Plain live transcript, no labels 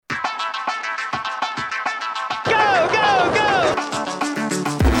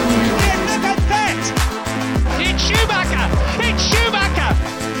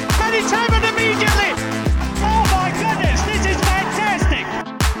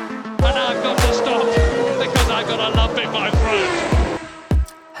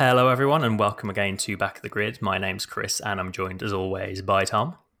Hello, everyone, and welcome again to Back of the Grid. My name's Chris, and I'm joined, as always, by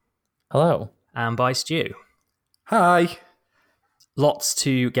Tom. Hello. And by Stu. Hi. Lots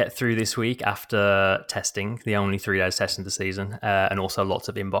to get through this week after testing, the only 3 days testing the season, and also lots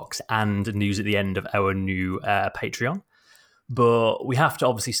of inbox and news at the end of our new Patreon. But we have to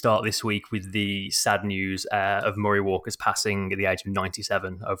obviously start this week with the sad news of Murray Walker's passing at the age of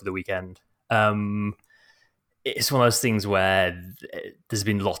 97 over the weekend. It's one of those things where there's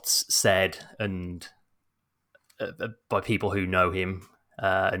been lots said and by people who know him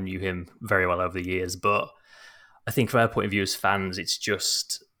and knew him very well over the years. But I think from our point of view as fans, it's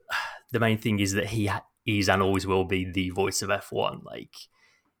just the main thing is that he is and always will be the voice of F1. Like,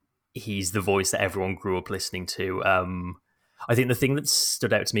 he's the voice that everyone grew up listening to. I think the thing that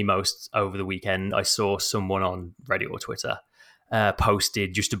stood out to me most over the weekend, I saw someone on Reddit or Twitter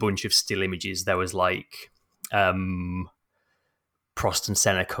posted just a bunch of still images. There was like Prost and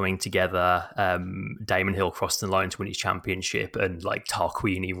Senna coming together, Damon Hill crossing the line to win his championship, and like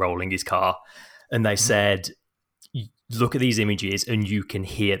Tarquini rolling his car. And they said, look at these images and you can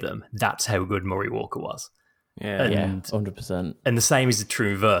hear them. That's how good Murray Walker was. Yeah, and, 100%. And the same is the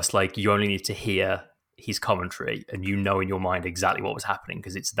true reverse. Like, you only need to hear his commentary and you know in your mind exactly what was happening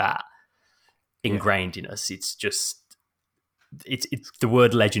because it's that ingrained in us. It's just, it's the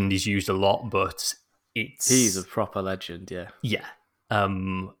word legend is used a lot, but he's a proper legend. Yeah. He's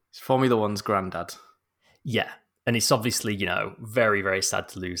Formula One's granddad. Yeah. And it's obviously, very, very sad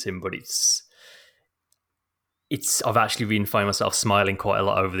to lose him, but I've actually been finding myself smiling quite a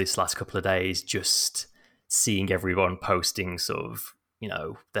lot over this last couple of days, just seeing everyone posting sort of,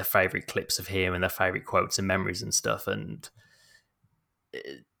 their favourite clips of him and their favourite quotes and memories and stuff. And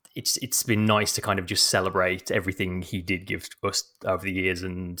it's been nice to kind of just celebrate everything he did give to us over the years,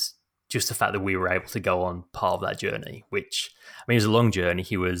 and just the fact that we were able to go on part of that journey, which, it was a long journey.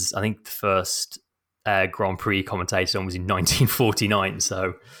 He was, I think, the first Grand Prix commentator on was in 1949.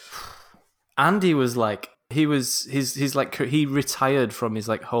 So, and he was like, he retired from his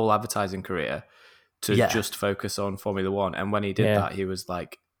like whole advertising career to just focus on Formula One. And when he did that, he was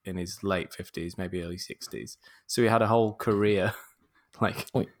like in his late 50s, maybe early 60s. So he had a whole career.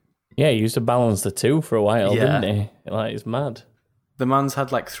 Yeah, he used to balance the two for a while, didn't he? Like, it's mad. The man's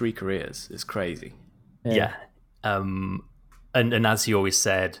had like 3 careers. It's crazy. Yeah. And as he always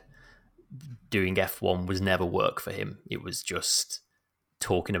said, doing F1 was never work for him. It was just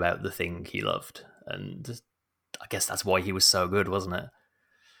talking about the thing he loved. And I guess that's why he was so good, wasn't it?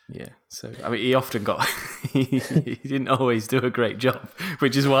 Yeah. So, he often got... he didn't always do a great job,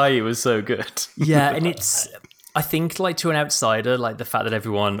 which is why he was so good. Yeah, and it's... I think, like, to an outsider, like, the fact that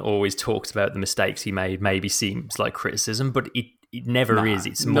everyone always talks about the mistakes he made maybe seems like criticism, but it never is.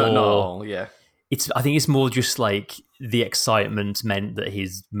 It's more... Not at all, yeah. I think it's more just like the excitement meant that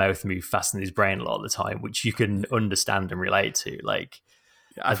his mouth moved faster than his brain a lot of the time, which you can understand and relate to. Like,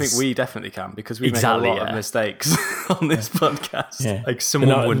 I think we definitely can, because we make a lot of mistakes on this podcast. Yeah. Like,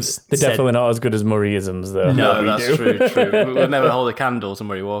 someone once they're said, definitely not as good as Murrayisms, though. No, that's true. We'll never hold a candle to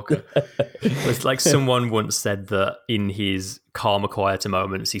Murray Walker. It's like someone once said that in his calmer, quieter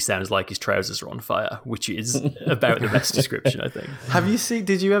moments, he sounds like his trousers are on fire, which is about the best description, I think.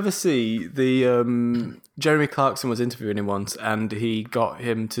 Did you ever see the Jeremy Clarkson was interviewing him once, and he got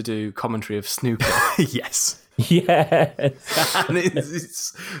him to do commentary of snooker? Yes. Yeah. And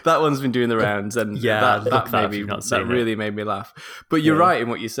that one's been doing the rounds, and that really made me laugh. But you're right in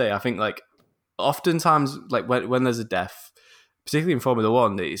what you say. I think, like, oftentimes, like, when there's a death, particularly in Formula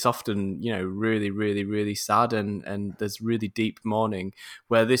One, it's often, really, really, really sad, and there's really deep mourning,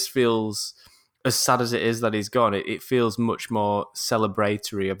 where this feels, as sad as it is that he's gone, it feels much more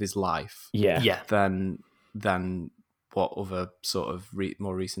celebratory of his life than what other sort of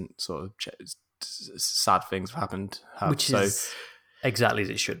more recent sort of sad things have happened. Which is exactly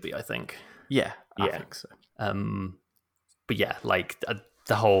as it should be, I think. Yeah, I think so. But yeah, like,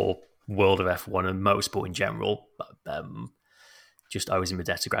 the whole world of F1 and motorsport in general just owes him a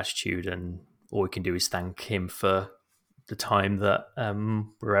debt of gratitude, and all we can do is thank him for the time that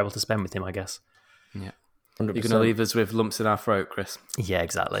we were able to spend with him, I guess. Yeah. 100%. You're going to leave us with lumps in our throat, Chris. Yeah,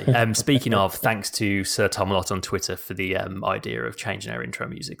 exactly. Speaking of, thanks to Sir Tom Lott on Twitter for the idea of changing our intro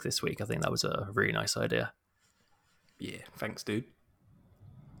music this week. I think that was a really nice idea. Yeah, thanks, dude.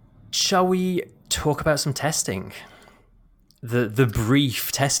 Shall we talk about some testing? The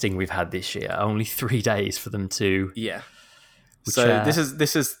brief testing we've had this year, only 3 days for them to... Yeah. So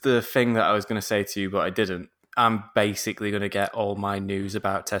this is the thing that I was going to say to you, but I didn't. I'm basically going to get all my news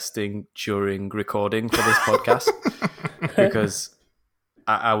about testing during recording for this podcast because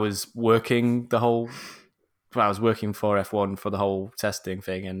I was working the whole I was working for F1 for the whole testing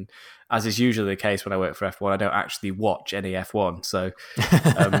thing, and as is usually the case when I work for F1, I don't actually watch any F1. So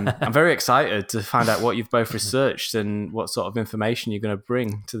I'm very excited to find out what you've both researched and what sort of information you're going to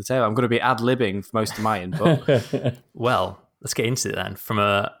bring to the table. I'm going to be ad-libbing for most of my input. Well, let's get into it then. From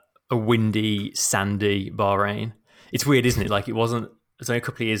a windy, sandy Bahrain. It's weird, isn't it? Like it was only a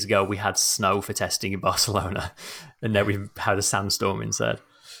couple of years ago we had snow for testing in Barcelona, and now we've had a sandstorm instead.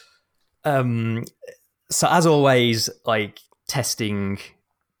 So as always, like testing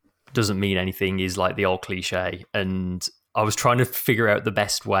doesn't mean anything is like the old cliche. And I was trying to figure out the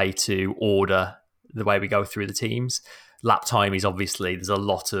best way to order the way we go through the teams. Lap time is obviously, there's a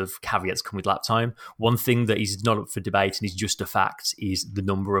lot of caveats come with lap time. One thing that is not up for debate and is just a fact is the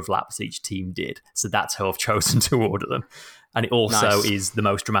number of laps each team did. So that's how I've chosen to order them. And it also is the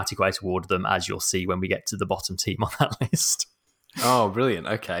most dramatic way to order them, as you'll see when we get to the bottom team on that list. Oh, brilliant.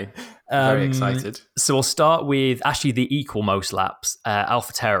 Okay. Very excited. So we'll start with actually the equal most laps.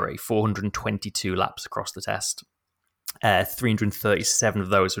 AlphaTauri, 422 laps across the test. 337 of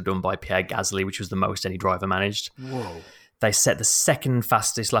those were done by Pierre Gasly, which was the most any driver managed. Whoa. They set the second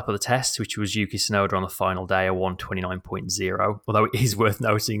fastest lap of the test, which was Yuki Tsunoda on the final day, a 1:29.0. Although it is worth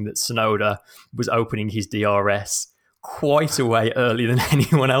noting that Tsunoda was opening his DRS quite a way earlier than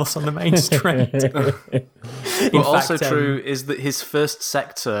anyone else on the main straight. But also true is that his first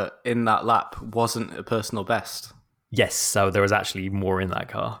sector in that lap wasn't a personal best. Yes, so there was actually more in that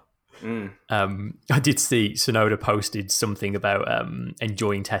car. I did see Tsunoda posted something about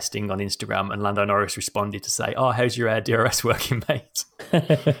enjoying testing on Instagram, and Lando Norris responded to say, "Oh, how's your DRS working, mate?"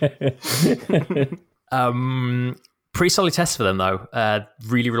 Pretty solid test for them, though.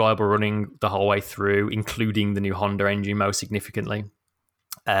 Really reliable running the whole way through, including the new Honda engine, most significantly.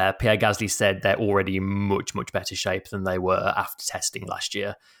 Pierre Gasly said they're already in much, much better shape than they were after testing last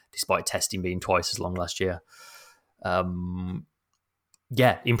year, despite testing being twice as long last year.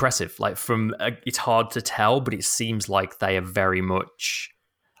 Yeah, impressive. Like it's hard to tell, but it seems like they are very much...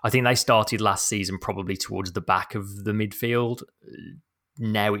 I think they started last season probably towards the back of the midfield.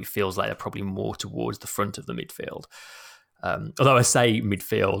 Now it feels like they're probably more towards the front of the midfield. Although I say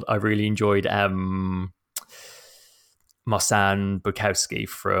midfield, I really enjoyed Marcin Bukowski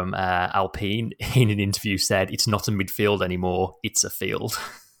from Alpine in an interview said, "It's not a midfield anymore, it's a field."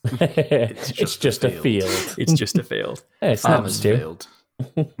 It's just a field. It's just a field. Yeah, it's not a field.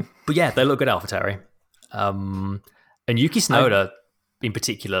 But yeah, they look good, AlphaTauri. And Yuki Tsunoda in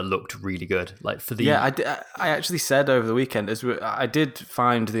particular looked really good. Like for the I actually said over the weekend, I did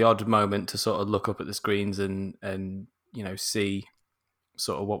find the odd moment to sort of look up at the screens and see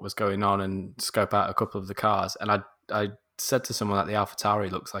sort of what was going on and scope out a couple of the cars. And I said to someone that the AlphaTauri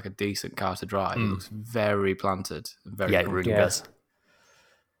looks like a decent car to drive. It looks very planted and very it really does.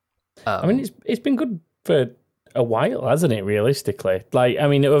 I mean, it's been good for a while, hasn't it? Realistically, like I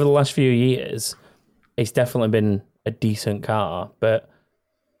mean, over the last few years, it's definitely been a decent car. But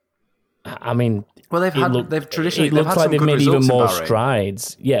I mean, well, they've traditionally it looks like they've made even more Bahrain.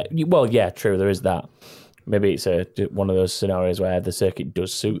 strides. Yeah, well, yeah, true. There is that. Maybe it's one of those scenarios where the circuit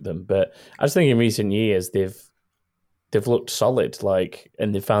does suit them. But I just think in recent years they've looked solid, like,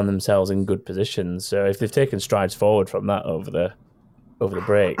 and they've found themselves in good positions. So if they've taken strides forward from that over the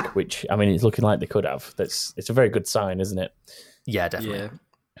break, which I mean, it's looking like they could have. It's a very good sign, isn't it? Yeah, definitely. Yeah.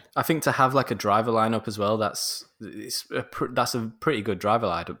 I think to have like a driver lineup as well, that's a pretty good driver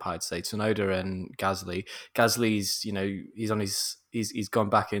lineup, I'd say. Tsunoda and Gasly. Gasly's, he's gone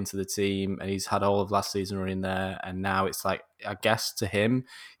back into the team and he's had all of last season running there, and now it's like, I guess to him,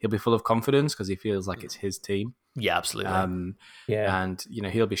 he'll be full of confidence because he feels like it's his team. Yeah, absolutely. And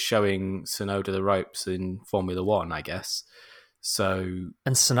he'll be showing Tsunoda the ropes in Formula One, I guess. So,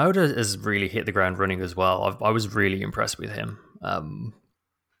 and Tsunoda has really hit the ground running as well. I was really impressed with him.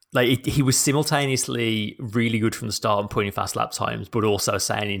 He was simultaneously really good from the start and putting fast lap times, but also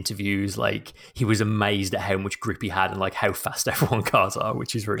saying in interviews like he was amazed at how much grip he had and like how fast F1 cars are,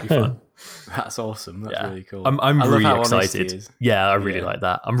 which is really fun. That's awesome. That's really cool. I'm really excited. Yeah, I really like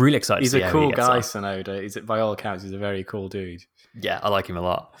that. I'm really excited. He's a cool guy, Tsunoda. By all accounts, he's a very cool dude. Yeah, I like him a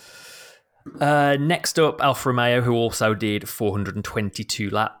lot. Next up, Alfa Romeo, who also did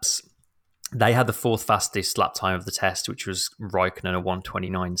 422 laps. They had the fourth fastest lap time of the test, which was Raikkonen at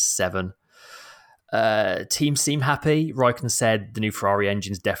 1:29.7. Team seem happy. Raikkonen said the new Ferrari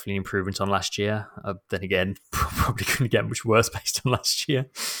engine's definitely an improvement on last year. Then again, probably couldn't get much worse based on last year.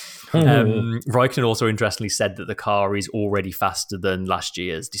 Raikkonen also interestingly said that the car is already faster than last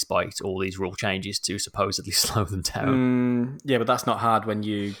year's, despite all these rule changes to supposedly slow them down. Yeah, but that's not hard when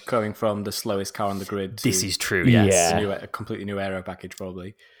you're going from the slowest car on the grid to this is true, yes. A completely new aero package,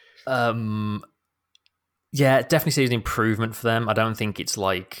 probably. Yeah, it definitely sees an improvement for them. I don't think it's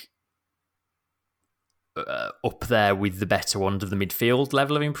like up there with the better ones of the midfield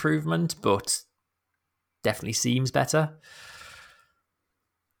level of improvement, but definitely seems better.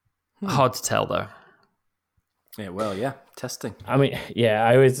 Hard to tell though. Yeah, well, yeah, testing. I mean, yeah,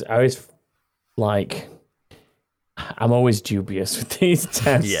 I always like. I'm always dubious with these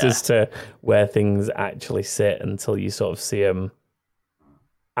tests as to where things actually sit until you sort of see them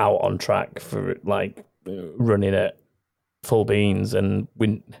out on track for like running at full beans, and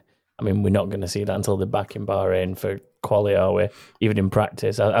we're not going to see that until they're back in Bahrain for quali, are we? Even in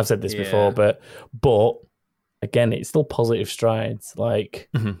practice, I've said this before, but again, it's still positive strides. Like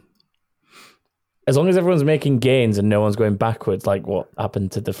as long as everyone's making gains and no one's going backwards, like what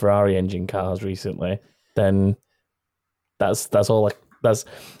happened to the Ferrari engine cars recently, then that's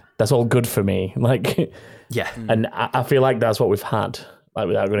all good for me. Like, and I feel like that's what we've had. Like,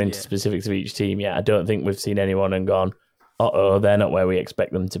 without going into specifics of each team, I don't think we've seen anyone and gone, they're not where we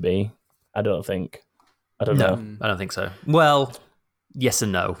expect them to be. I don't know. I don't think so. Well, yes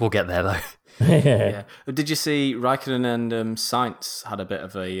and no. We'll get there though. Yeah. Did you see Raikkonen and Sainz had a bit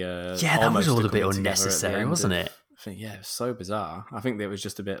of a that was all a bit unnecessary, wasn't it? I think it was so bizarre. I think it was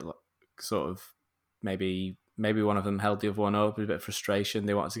just a bit like, sort of maybe one of them held the other one up, a bit of frustration.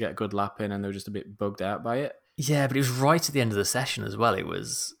 They wanted to get a good lap in and they were just a bit bugged out by it. Yeah, but it was right at the end of the session as well. It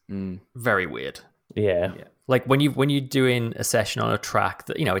was very weird. Yeah. Like when you're doing a session on a track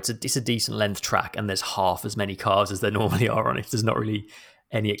that, it's a decent length track and there's half as many cars as there normally are on it. There's not really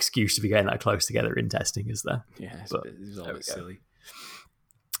any excuse to be getting that close together in testing, is there? Yeah, it was all a bit silly.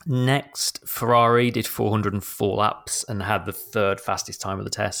 Next, Ferrari did 404 laps and had the third fastest time of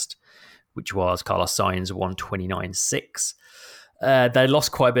the test, which was Carlos Sainz 1:29.6. They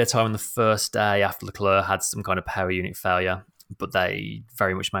lost quite a bit of time on the first day after Leclerc had some kind of power unit failure, but they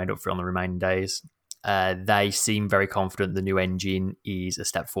very much made up for it on the remaining days. They seem very confident the new engine is a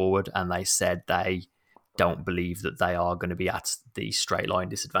step forward, and they said they don't believe that they are going to be at the straight line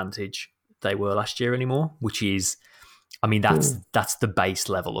disadvantage they were last year anymore, which is, that's the base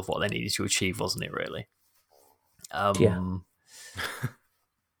level of what they needed to achieve, wasn't it, really?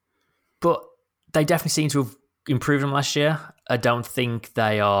 But they definitely seem to have improved them last year. I don't think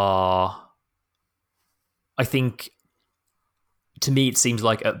they are... I think, to me, it seems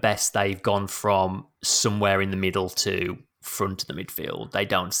like at best they've gone from somewhere in the middle to front of the midfield. They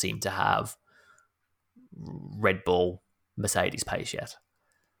don't seem to have Red Bull, Mercedes pace yet.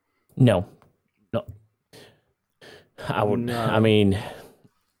 No. I wouldn't. No. I mean,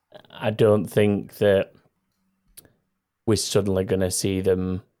 I don't think that we're suddenly going to see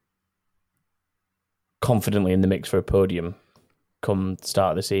them confidently in the mix for a podium come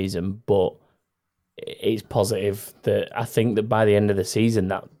start of the season, but it's positive that I think that by the end of the season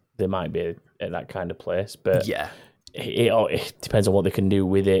that they might be at that kind of place. But it depends on what they can do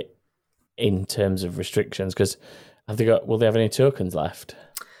with it in terms of restrictions. Because will they have any tokens left?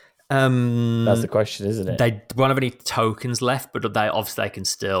 That's the question, isn't it? They won't have any tokens left, but they can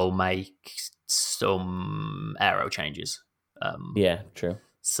still make some aero changes. Yeah, true.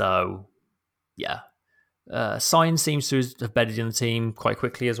 So, yeah. Sainz seems to have bedded in the team quite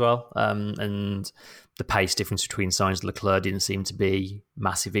quickly as well. And the pace difference between Sainz and Leclerc didn't seem to be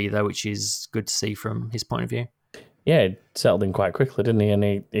massive either, which is good to see from his point of view. Yeah, he settled in quite quickly, didn't he? And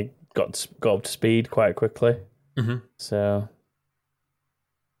he got up to speed quite quickly. Mm-hmm. So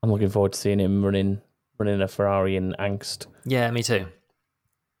I'm looking forward to seeing him running a Ferrari in angst. Yeah, me too.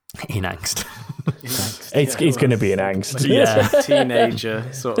 In angst. It's going to be an angst. Yeah,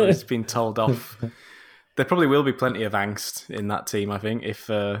 teenager sort of has been told off. There probably will be plenty of angst in that team, I think, if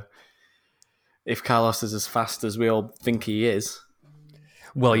Carlos is as fast as we all think he is.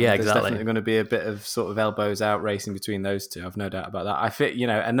 Well, yeah, There's exactly. definitely going to be a bit of sort of elbows out racing between those two. I've no doubt about that. I think,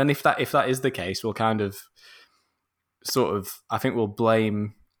 and then if that is the case, we'll kind of I think we'll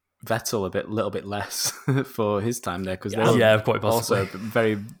blame Vettel a little bit less for his time there, because they're quite possibly also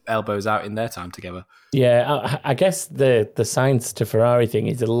very elbows out in their time together. Yeah, I guess the Sainz to Ferrari thing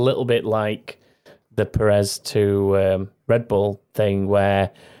is a little bit like the Perez to Red Bull thing,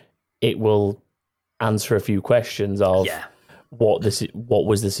 where it will answer a few questions of what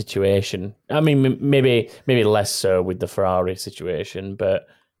was the situation. I mean, maybe less so with the Ferrari situation, but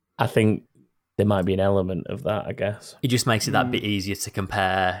I think there might be an element of that, I guess. It just makes it that bit easier to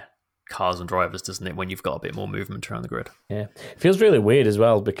compare cars and drivers, doesn't it, when you've got a bit more movement around the grid? Yeah. It feels really weird as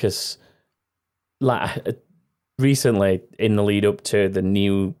well, because like recently, in the lead up to the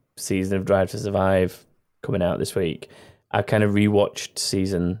new season of Drive to Survive coming out this week, I kind of rewatched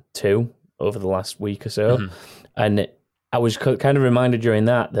season 2 over the last week or so, and I was kind of reminded during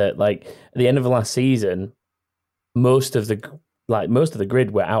that like at the end of the last season, most of the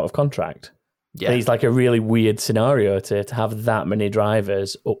grid were out of contract. Yeah, and it's like a really weird scenario to have that many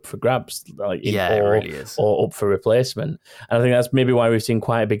drivers up for grabs, it really is, or up for replacement. And I think that's maybe why we've seen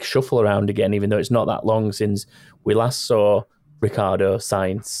quite a big shuffle around again, even though it's not that long since we last saw Ricciardo,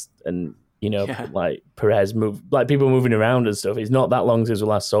 Sainz, and like Perez move, like people moving around and stuff. It's not that long since we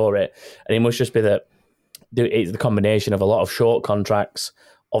last saw it, and it must just be that it's the combination of a lot of short contracts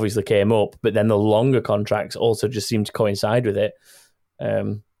obviously came up, but then the longer contracts also just seem to coincide with it.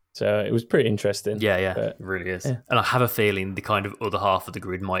 So it was pretty interesting. Yeah, it really is. Yeah. And I have a feeling the kind of other half of the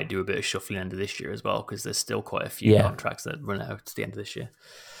grid might do a bit of shuffling end of this year as well, because there's still quite a few contracts that run out at the end of this year.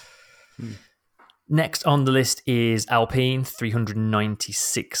 Next on the list is Alpine,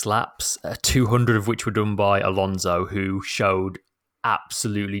 396 laps, 200 of which were done by Alonso, who showed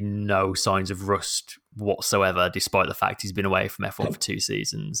absolutely no signs of rust whatsoever, despite the fact he's been away from F1 for 2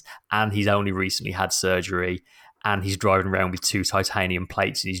 seasons, and he's only recently had surgery, and he's driving around with 2 titanium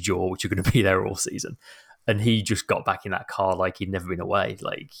plates in his jaw, which are going to be there all season. And he just got back in that car like he'd never been away.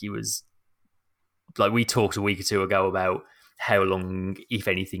 Like, he was... Like, we talked a week or two ago about how long, if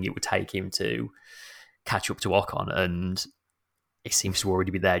anything, it would take him to catch up to Ocon, and he seems to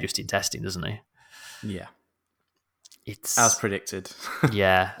already be there just in testing, doesn't he? Yeah. It's... As predicted.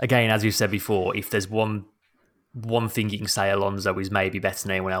 Yeah. Again, as we've said before, if there's one thing you can say Alonso is maybe better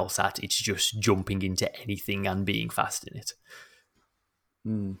than anyone else at, it's just jumping into anything and being fast in it.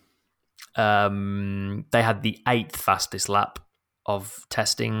 They had the 8th fastest lap of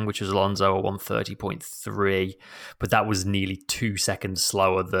testing, which was Alonso at 1:30.3, but that was nearly 2 seconds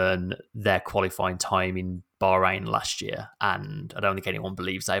slower than their qualifying time in Bahrain last year, and I don't think anyone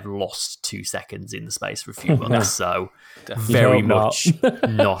believes they've lost 2 seconds in the space for a few months, so very much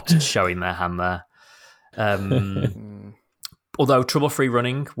not showing their hand there. Although trouble-free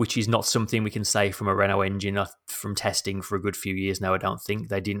running, which is not something we can say from a Renault engine from testing for a good few years now, I don't think.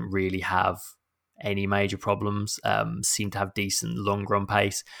 They didn't really have any major problems. Seem to have decent long-run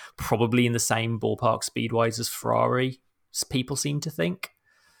pace, probably in the same ballpark speed-wise as Ferrari, people seem to think.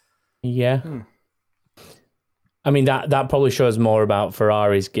 Yeah. I mean, that probably shows more about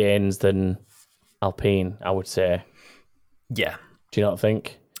Ferrari's gains than Alpine, I would say. Yeah. Do you not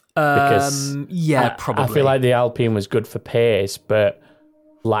think? Because probably. I feel like the Alpine was good for pace, but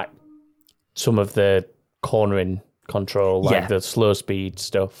lacked some of the cornering control, like the slow speed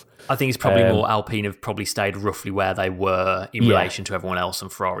stuff. I think it's probably more Alpine have probably stayed roughly where they were in relation to everyone else, and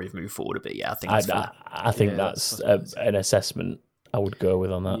Ferrari have moved forward a bit. Yeah, I think that's an assessment I would go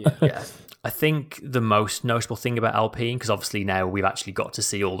with on that. Yeah. I think the most noticeable thing about Alpine, because obviously now we've actually got to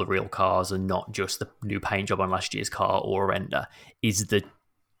see all the real cars and not just the new paint job on last year's car or a render, is the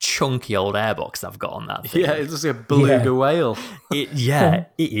chunky old airbox they've got on that thing. Yeah, it's just a beluga whale. It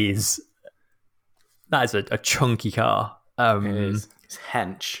is. That is a chunky car. It is. It's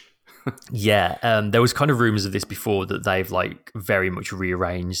hench. There was kind of rumours of this before, that they've like very much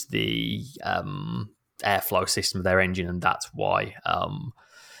rearranged the airflow system of their engine, and that's why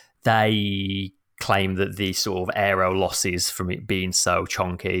they claim that the sort of aero losses from it being so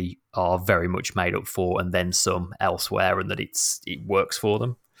chunky are very much made up for, and then some elsewhere, and that it works for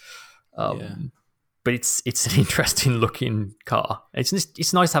them. But it's an interesting looking car.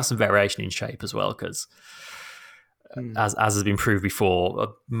 It's nice to have some variation in shape as well, because as has been proved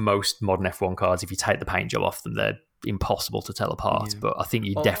before, most modern F1 cars, if you take the paint job off them, they're impossible to tell apart. But I think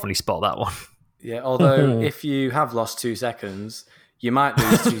you definitely spot that one. Yeah, although if you have lost 2 seconds, you might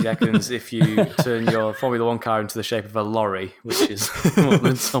lose 2 seconds if you turn your Formula 1 car into the shape of a lorry, which is what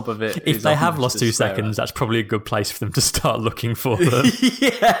the top of it. If they have lost 2 seconds, that's probably a good place for them to start looking for them.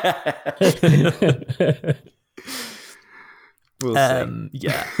 We'll see.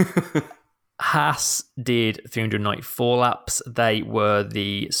 Yeah. Haas did 394 laps. They were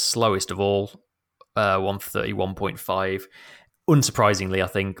the slowest of all, 1:31.5. Unsurprisingly, I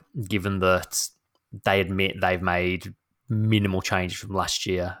think, given that they admit they've made minimal changes from last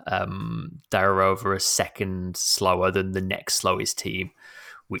year. They're over a second slower than the next slowest team,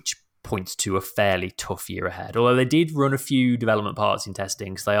 which points to a fairly tough year ahead. Although they did run a few development parts in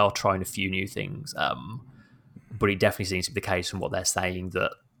testing, so they are trying a few new things. But it definitely seems to be the case from what they're saying,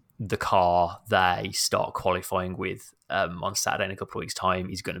 that the car they start qualifying with on Saturday in a couple of weeks' time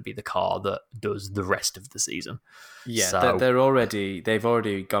is going to be the car that does the rest of the season. Yeah, so, they've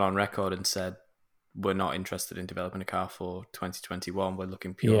already gone on record and said, we're not interested in developing a car for 2021. We're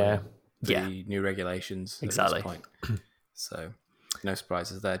looking purely at the new regulations exactly. At this point. So no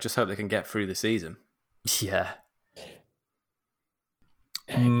surprises there. Just hope they can get through the season. Yeah.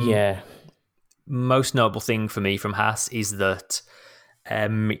 Yeah. Most notable thing for me from Haas is that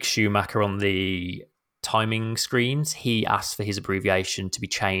Mick Schumacher on the timing screens, he asked for his abbreviation to be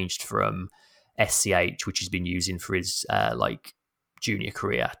changed from SCH, which he's been using for his junior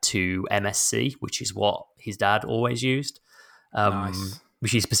career, to MSC, which is what his dad always used. Nice.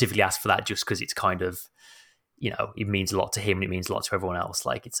 Which he specifically asked for that just because it's kind of, it means a lot to him and it means a lot to everyone else.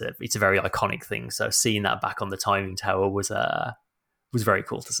 Like it's a very iconic thing. So seeing that back on the timing tower was very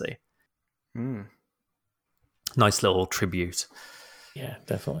cool to see. Nice little tribute. Yeah,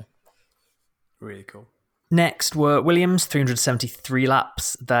 definitely. Really cool. Next were Williams, 373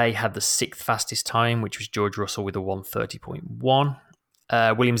 laps. They had the 6th fastest time, which was George Russell with a 1:30.1.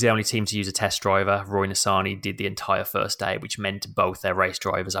 Williams, the only team to use a test driver. Roy Nissany did the entire first day, which meant both their race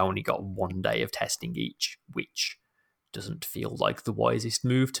drivers only got 1 day of testing each, which doesn't feel like the wisest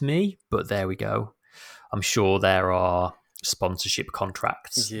move to me, but there we go. I'm sure there are sponsorship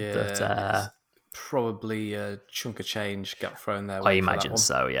contracts that... probably a chunk of change got thrown there. I imagine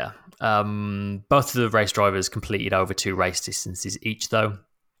so, yeah. Both of the race drivers completed over 2 race distances each, though.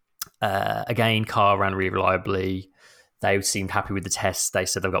 Again, car ran really reliably. They seemed happy with the tests. They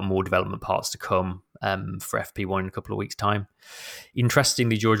said they've got more development parts to come for FP1 in a couple of weeks' time.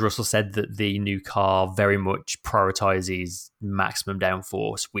 Interestingly, George Russell said that the new car very much prioritizes maximum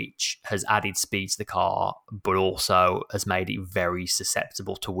downforce, which has added speed to the car, but also has made it very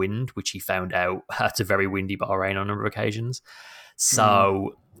susceptible to wind, which he found out at a very windy Bahrain on a number of occasions.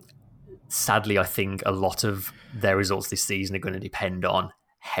 So, sadly, I think a lot of their results this season are going to depend on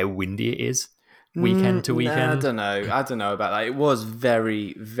how windy it is. Weekend to weekend. I don't know about that. It was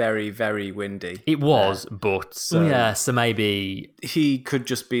very, very, very windy. It was, but so maybe he could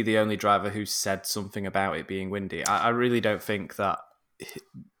just be the only driver who said something about it being windy. I really don't think that.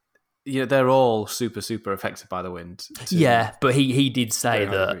 They're all super, super affected by the wind. Yeah, but he did say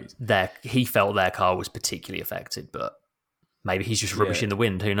that he felt their car was particularly affected, but maybe he's just rubbish in the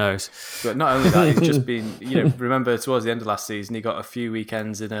wind. Who knows? But not only that, he's just been, remember towards the end of last season, he got a few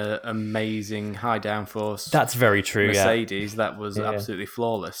weekends in an amazing high downforce. That's very true. Mercedes that was absolutely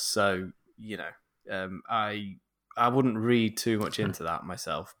flawless. So, I wouldn't read too much into that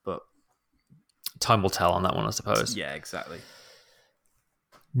myself, but time will tell on that one, I suppose. Yeah, exactly.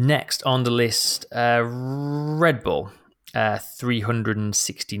 Next on the list, Red Bull.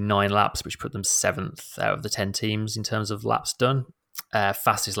 369 laps, which put them 7th out of the 10 teams in terms of laps done.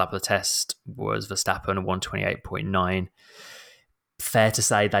 Fastest lap of the test was Verstappen, 1:28.9. Fair to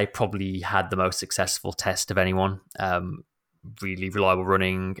say they probably had the most successful test of anyone. Really reliable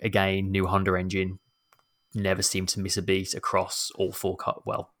running. Again, new Honda engine. Never seemed to miss a beat across all 4 cars.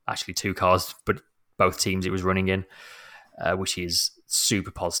 Well, actually 2 cars, but both teams it was running in, which is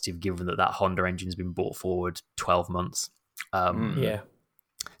super positive given that Honda engine's been brought forward 12 months.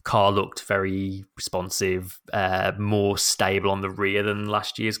 Car looked very responsive, more stable on the rear than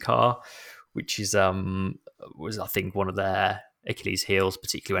last year's car, which is was I think one of their Achilles' heels,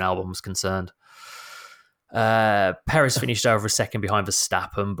 particularly when Albon was concerned. Perez finished over a second behind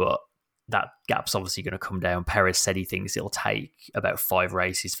Verstappen, but that gap's obviously going to come down. Perez said he thinks it'll take about 5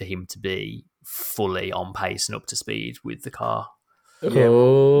 races for him to be fully on pace and up to speed with the car.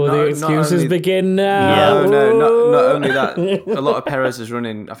 The excuses begin now. No, not only that. A lot of Perez's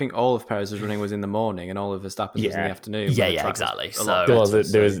running, I think all of Perez's running was in the morning and all of Verstappen's was in the afternoon. Yeah, exactly.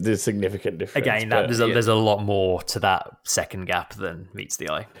 There's significant difference. Again, there's a lot more to that second gap than meets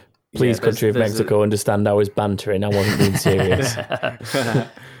the eye. Please, country of Mexico, understand I was bantering. I wasn't being serious.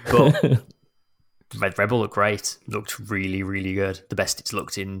 But Red Bull looked great. Looked really, really good. The best it's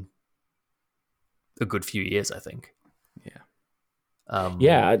looked in a good few years, I think.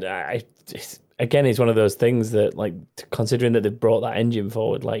 Again, it's one of those things that, like, considering that they've brought that engine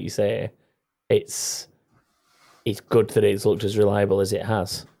forward, like you say, it's good that it's looked as reliable as it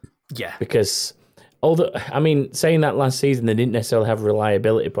has. Yeah. Because, saying that last season, they didn't necessarily have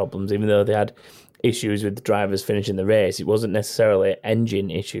reliability problems, even though they had issues with the drivers finishing the race. It wasn't necessarily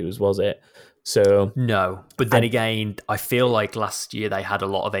engine issues, was it? So no, but then again, I feel like last year they had a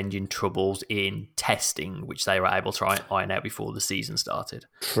lot of engine troubles in testing, which they were able to iron out before the season started.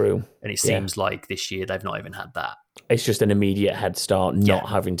 True. And it seems like this year they've not even had that. It's just an immediate head start, not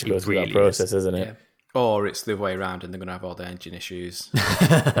having to go through that process, isn't it? Yeah. Or it's the other way around and they're going to have all the engine issues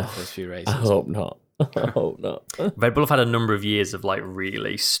those few races. I hope not. Red Bull have had a number of years of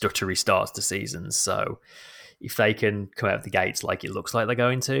really stuttery starts to seasons, so if they can come out of the gates like it looks like they're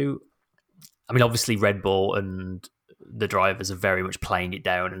going to, obviously Red Bull and the drivers are very much playing it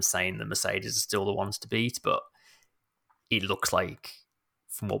down and saying the Mercedes are still the ones to beat, but it looks like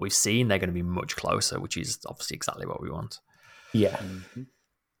from what we've seen, they're going to be much closer, which is obviously exactly what we want. Yeah. Mm-hmm.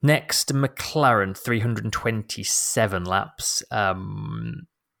 Next, McLaren, 327 laps.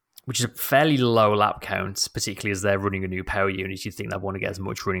 which is a fairly low lap count, particularly as they're running a new power unit. You'd think they want to get as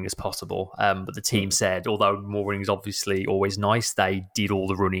much running as possible. But the team said, although more running is obviously always nice, they did all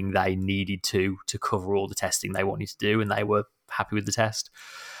the running they needed to cover all the testing they wanted to do, and they were happy with the test.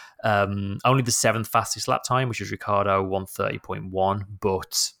 Only the 7th fastest lap time, which was Ricciardo, 1:30.1,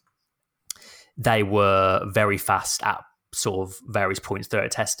 but they were very fast at sort of various points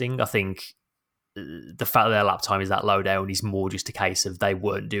throughout testing. I think the fact that their lap time is that low down is more just a case of they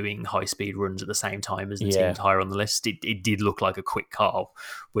weren't doing high-speed runs at the same time as the teams higher on the list. It did look like a quick car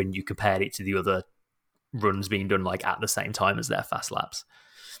when you compared it to the other runs being done like at the same time as their fast laps.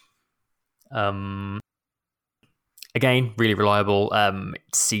 Again, really reliable.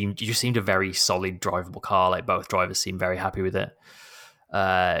 It just seemed a very solid drivable car. Like both drivers seemed very happy with it.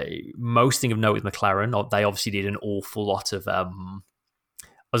 Most thing of note with McLaren, they obviously did an awful lot of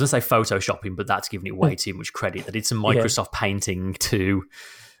I was going to say photoshopping, but that's giving it way too much credit. They did some Microsoft painting to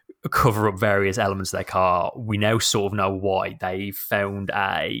cover up various elements of their car. We now sort of know why. They found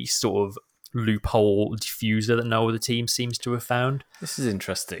a sort of loophole diffuser that no other team seems to have found. This is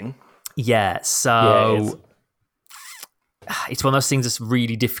interesting. Yeah, so it's one of those things that's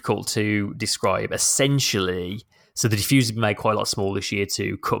really difficult to describe. Essentially, so the diffuser has been made quite a lot smaller this year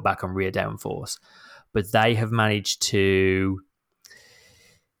to cut back on rear downforce, but they have managed to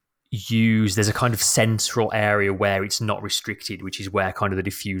there's a kind of central area where it's not restricted, which is where kind of the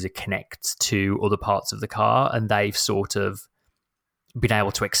diffuser connects to other parts of the car, and they've sort of been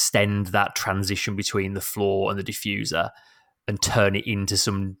able to extend that transition between the floor and the diffuser and turn it into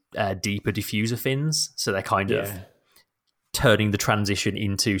some deeper diffuser fins. So they're kind of turning the transition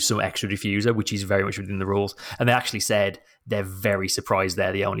into some extra diffuser, which is very much within the rules. And they actually said they're very surprised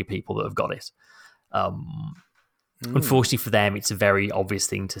they're the only people that have got it. Unfortunately for them, it's a very obvious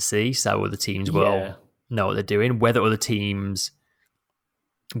thing to see, so other teams will know what they're doing. Whether other teams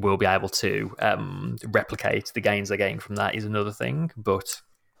will be able to replicate the gains they're getting from that is another thing, but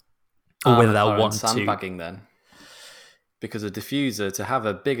or whether they'll want sandbagging then. Because a diffuser, to have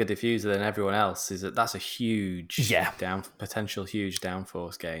a bigger diffuser than everyone else, that's a huge potential huge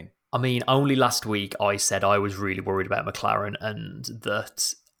downforce gain. I mean, only last week I said I was really worried about McLaren and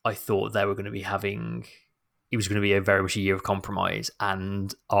that I thought they were going to be it was going to be very much a year of compromise,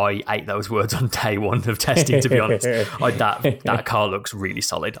 and I ate those words on day one of testing, to be honest. That car looks really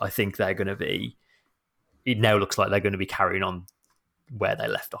solid. I think they're going to be... It now looks like they're going to be carrying on where they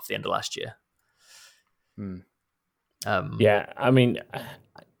left off the end of last year. I mean,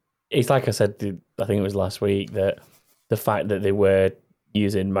 it's like I said, I think it was last week, that the fact that they were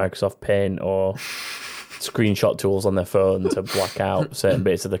using Microsoft Paint or screenshot tools on their phone to black out certain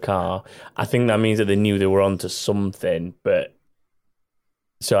bits of the car, I think that means that they knew they were onto something. But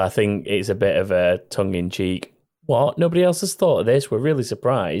so I think it's a bit of a tongue-in-cheek, what? Nobody else has thought of this? We're really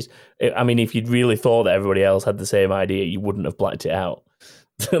surprised. I mean, if you'd really thought that everybody else had the same idea, you wouldn't have blacked it out.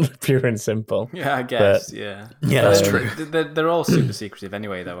 Pure and simple. Yeah, I guess. But, yeah, that's true. They're all super secretive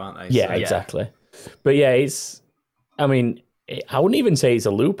anyway, though, aren't they? Yeah, exactly. But yeah, I mean, I wouldn't even say it's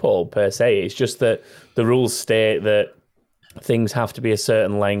a loophole per se. It's just that the rules state that things have to be a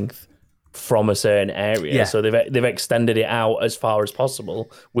certain length from a certain area. Yeah. So they've extended it out as far as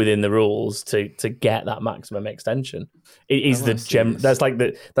possible within the rules to get that maximum extension. It is that's like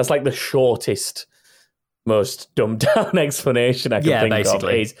the shortest, most dumbed down explanation I can think of.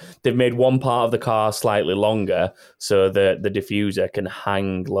 Is they've made one part of the car slightly longer so that the diffuser can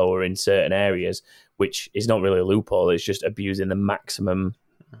hang lower in certain areas, which is not really a loophole. It's just abusing the maximum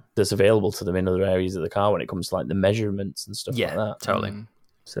that's available to them in other areas of the car when it comes to like the measurements and stuff like that. Yeah, totally.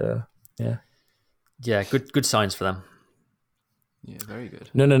 So yeah, good signs for them. Yeah, very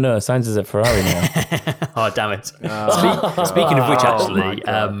good. No, signs is at Ferrari now. Oh, damn it. Speaking of which, actually,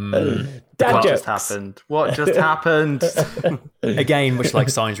 What just happened? Again, much like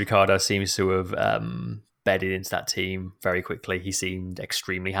Sainz, Ricciardo seems to have bedded into that team very quickly. He seemed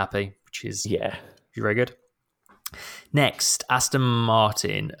extremely happy, which is very good. Next, Aston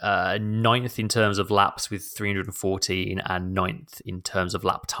Martin, 9th in terms of laps with 314 and 9th in terms of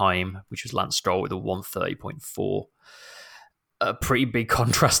lap time, which was Lance Stroll with a 130.4. A pretty big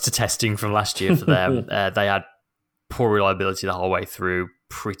contrast to testing from last year for them. They had poor reliability the whole way through,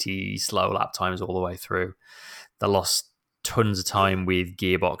 pretty slow lap times all the way through. They lost tons of time with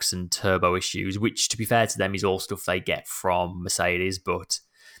gearbox and turbo issues, which, to be fair to them, is all stuff they get from Mercedes, but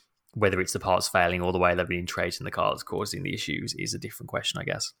whether it's the parts failing or the way they've been integrating the car that's causing the issues is a different question, I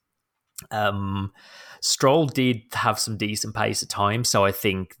guess. Stroll did have some decent pace at times, so I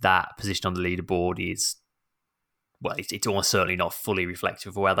think that position on the leaderboard is, well, it's almost certainly not fully reflective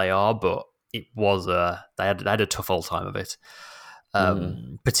of where they are, but it was they had a tough old time of it.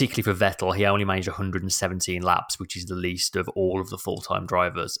 Particularly for Vettel, he only managed 117 laps, which is the least of all of the full-time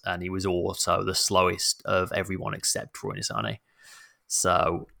drivers, and he was also the slowest of everyone except Roy Nissany.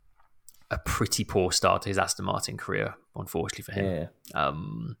 So a pretty poor start to his Aston Martin career, unfortunately for him. I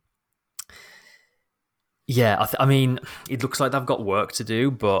mean, it looks like they've got work to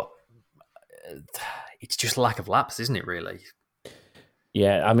do, but it's just lack of laps, isn't it, really?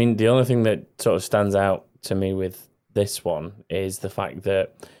 Yeah, I mean, the only thing that sort of stands out to me with this one is the fact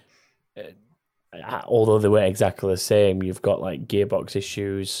that although they weren't exactly the same, you've got like gearbox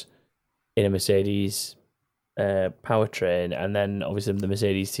issues in a Mercedes powertrain, and then obviously the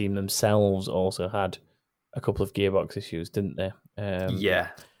Mercedes team themselves also had a couple of gearbox issues, didn't they?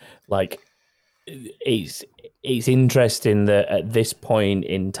 Like it's interesting that at this point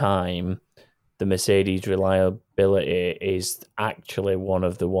in time, the Mercedes reliability is actually one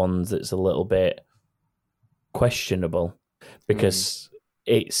of the ones that's a little bit questionable, because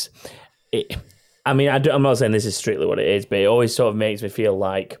I mean, I'm not saying this is strictly what it is, but it always sort of makes me feel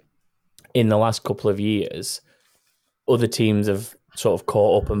like in the last couple of years, other teams have sort of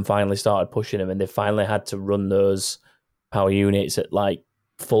caught up and finally started pushing them, and they finally had to run those power units at like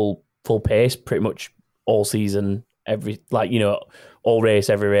full pace pretty much all season, all race,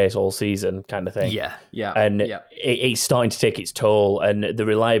 every race, all season kind of thing. It's starting to take its toll, and the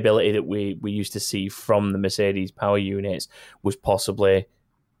reliability that we used to see from the Mercedes power units was possibly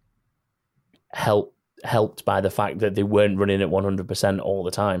helped by the fact that they weren't running at 100% all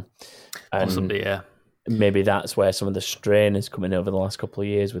the time. And possibly, yeah. Maybe that's where some of the strain is coming over the last couple of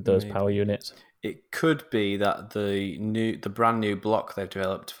years with those power units. It could be that the brand new block they've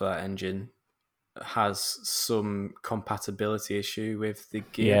developed for that engine has some compatibility issue with the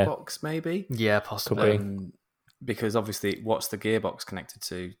gearbox, maybe? Yeah, possibly. Because obviously, what's the gearbox connected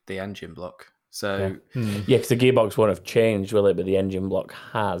to? The engine block. So because the gearbox won't have changed, will it? But the engine block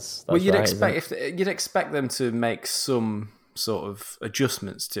has. Well, you'd expect them to make some sort of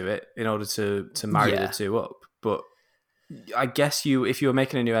adjustments to it in order to marry the two up. But I guess if you're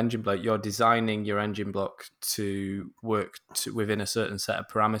making a new engine block, you're designing your engine block to work within a certain set of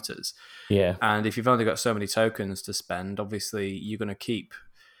parameters. Yeah. And if you've only got so many tokens to spend, obviously you're going to keep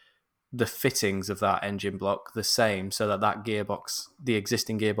the fittings of that engine block the same so that gearbox, the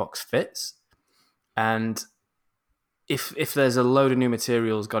existing gearbox, fits. And if there's a load of new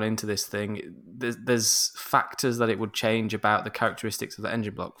materials gone into this thing, there's factors that it would change about the characteristics of the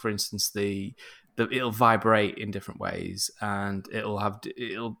engine block. For instance, it'll vibrate in different ways, and it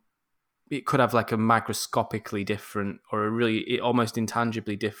could have like a microscopically different or almost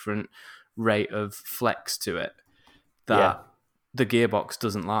intangibly different rate of flex to it that the gearbox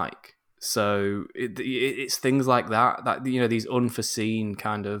doesn't like. So it's things like that these unforeseen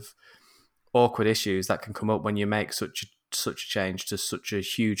kind of awkward issues that can come up when you make such a change to such a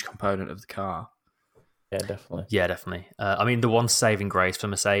huge component of the car. Yeah, definitely. I mean, the one saving grace for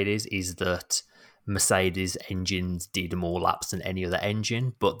Mercedes is that Mercedes engines did more laps than any other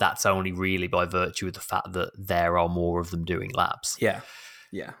engine, but that's only really by virtue of the fact that there are more of them doing laps. Yeah.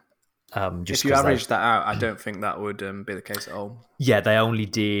 If you average that out, I don't think that would be the case at all. Yeah, they only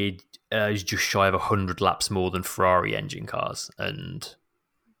did just shy of 100 laps more than Ferrari engine cars, and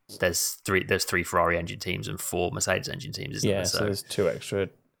there's three Ferrari engine teams and 4 Mercedes engine teams, isn't there? So there's two extra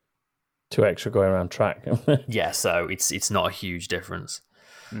going around track. Yeah, so it's not a huge difference.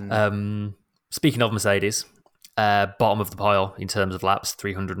 Speaking of Mercedes, bottom of the pile in terms of laps,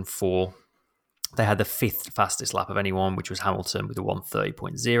 304. They had the 5th fastest lap of anyone, which was Hamilton with a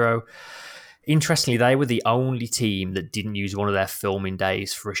 1:30.0. Interestingly, they were the only team that didn't use one of their filming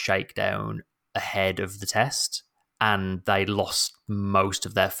days for a shakedown ahead of the test, and they lost most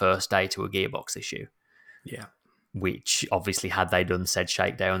of their first day to a gearbox issue. Yeah. Which obviously, had they done said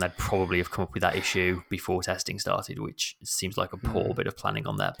shakedown, they'd probably have come up with that issue before testing started, which seems like a poor bit of planning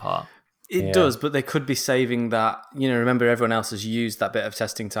on their part. It does, but they could be saving that. Remember, everyone else has used that bit of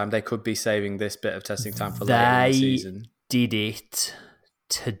testing time. They could be saving this bit of testing time for later in the season. They did it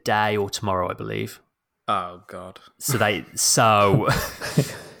today or tomorrow, I believe. Oh God!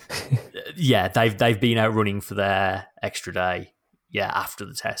 Yeah, they've been out running for their extra day. Yeah, after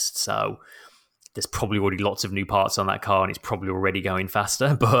the test, so there's probably already lots of new parts on that car, and it's probably already going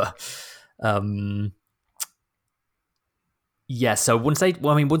faster. But so once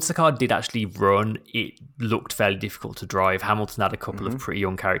the car did actually run, it looked fairly difficult to drive. Hamilton had a couple of pretty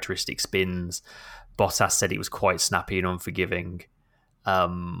uncharacteristic spins. Bottas said it was quite snappy and unforgiving.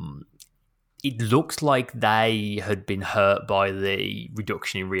 It looked like they had been hurt by the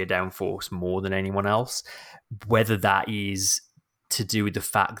reduction in rear downforce more than anyone else. Whether that is to do with the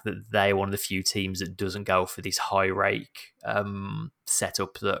fact that they're one of the few teams that doesn't go for this high rake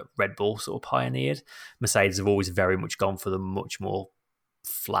setup that Red Bull sort of pioneered. Mercedes have always very much gone for the much more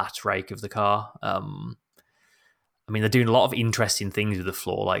flat rake of the car. I mean, they're doing a lot of interesting things with the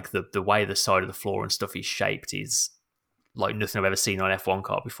floor, like the way the side of the floor and stuff is shaped is like nothing I've ever seen on an F1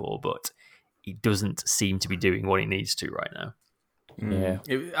 car before, but it doesn't seem to be doing what it needs to right now. Yeah.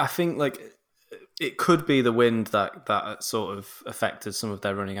 I think like it could be the wind that sort of affected some of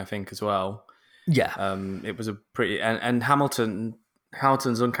their running, I think, as well. Yeah. It was a pretty... And Hamilton's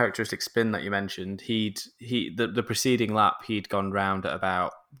uncharacteristic spin that you mentioned, the preceding lap, he'd gone round at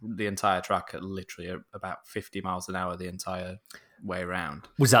about the entire track at literally about 50 miles an hour the entire way around.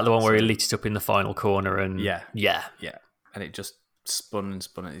 Was that the one where he lit it up in the final corner? And Yeah. Yeah. And it just spun and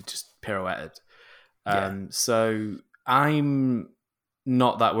spun, and it just pirouetted. Yeah. So I'm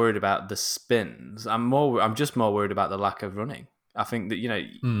not that worried about the spins. I'm just more worried about the lack of running. I think that,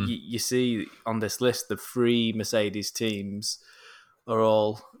 you see on this list, the 3 Mercedes teams are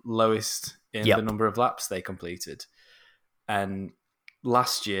all lowest in the number of laps they completed. And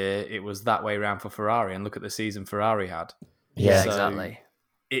last year, it was that way around for Ferrari. And look at the season Ferrari had. Yeah, so exactly.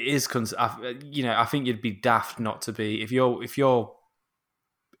 It is, I think you'd be daft not to be, if you're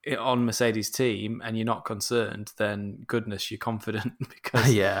on Mercedes team and you're not concerned, then goodness, you're confident because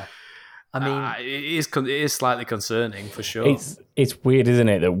I mean, it is slightly concerning for sure. It's weird, isn't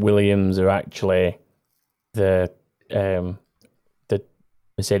it, that Williams are actually the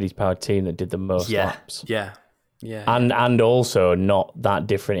Mercedes powered team that did the most laps. Yeah. And also not that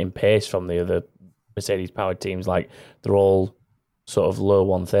different in pace from the other Mercedes powered teams. Like they're all sort of low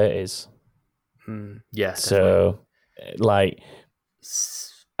 130s. Yeah. So like,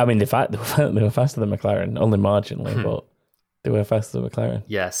 I mean, they were faster than McLaren, only marginally, but they were faster than McLaren.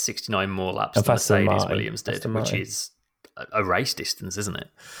 Yeah, 69 more laps than Mercedes Williams did, which is a race distance, isn't it?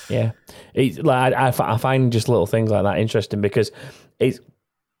 Yeah. It's like I find just little things like that interesting because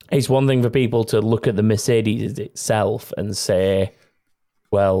it's one thing for people to look at the Mercedes itself and say,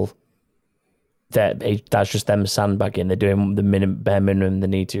 well, that's just them sandbagging. They're doing the bare minimum they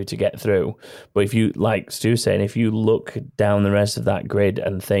need to get through. But if you, like Stu's saying, if you look down the rest of that grid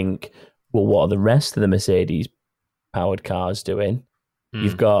and think, well, what are the rest of the Mercedes powered cars doing?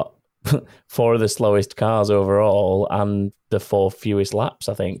 You've got 4 of the slowest cars overall and the 4 fewest laps,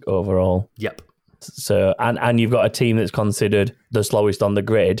 I think, overall. Yep. So and you've got a team that's considered the slowest on the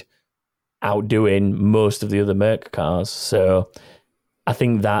grid, outdoing most of the other Merc cars. So I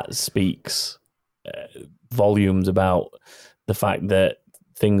think that speaks volumes about the fact that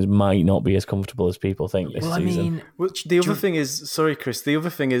things might not be as comfortable as people think this season. The other thing is, sorry, Chris, the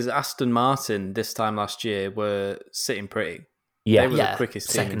other thing is Aston Martin this time last year were sitting pretty. Yeah, they were the quickest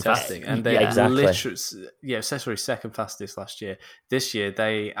team in testing, and they literally second fastest last year. This year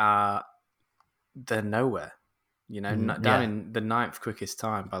they're nowhere. Down in the 9th quickest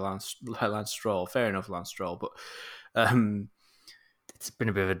time by Lance Stroll. Fair enough, Lance Stroll, but it's been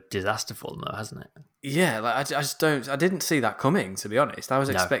a bit of a disaster for them, though, hasn't it? Yeah, like I didn't see that coming, to be honest. I was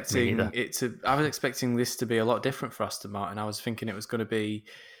expecting this to be a lot different for Aston Martin. I was thinking it was going to be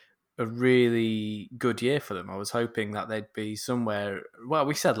a really good year for them. I was hoping that they'd be somewhere. Well,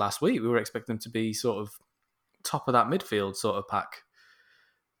 we said last week we were expecting them to be sort of top of that midfield sort of pack.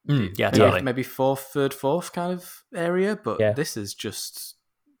 Totally. Maybe third, fourth kind of area, but this is just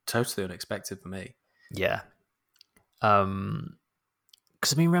totally unexpected for me. Yeah.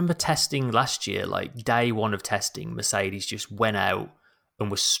 Because I mean, remember testing last year, like day 1 of testing, Mercedes just went out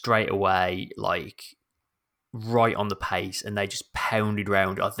and was straight away like right on the pace, and they just pounded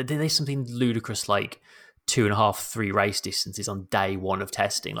around. Did they something ludicrous like 2.5, 3 race distances on day 1 of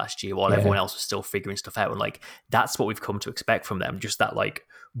testing last year, while everyone else was still figuring stuff out? And like that's what we've come to expect from them. Just that like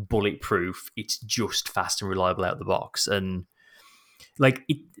bulletproof. It's just fast and reliable out the box. And like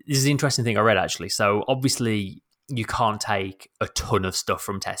this is an interesting thing I read actually. So obviously, you can't take a ton of stuff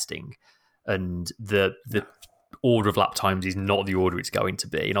from testing, and the order of lap times is not the order it's going to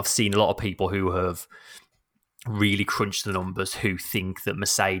be. And I've seen a lot of people who have really crunched the numbers who think that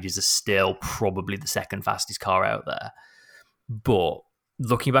Mercedes is still probably the second fastest car out there. But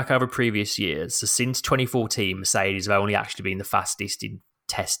looking back over previous years, so since 2014, Mercedes have only actually been the fastest in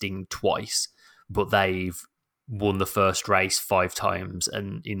testing twice, but they've won the first race 5 times,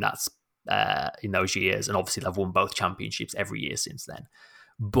 and in those years, and obviously they've won both championships every year since then.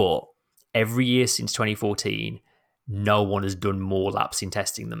 But every year since 2014, no one has done more laps in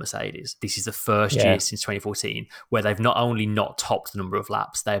testing than Mercedes. This is the first year since 2014 where they've not only not topped the number of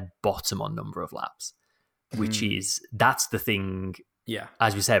laps, they're bottom on number of laps, which that's the thing. Yeah,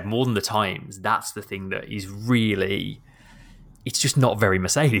 as we said, more than the times, that's the thing that is really it's just not very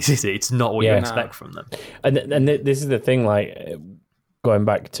Mercedes, is it? It's not what you expect from them. And this is the thing, like, going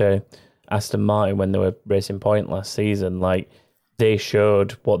back to Aston Martin when they were racing point last season, like, they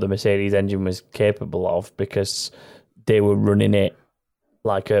showed what the Mercedes engine was capable of because they were running it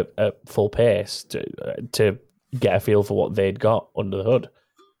like at full pace to get a feel for what they'd got under the hood.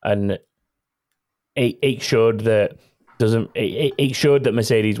 And it showed that it showed that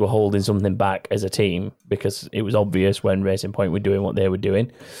Mercedes were holding something back as a team because it was obvious when Racing Point were doing what they were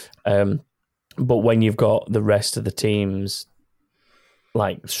doing. But when you've got the rest of the teams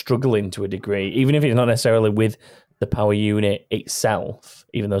like struggling to a degree, even if it's not necessarily with the power unit itself,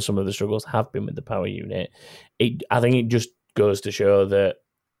 even though some of the struggles have been with the power unit, I think it just goes to show that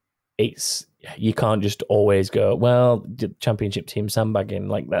you can't just always go, well, the championship team sandbagging.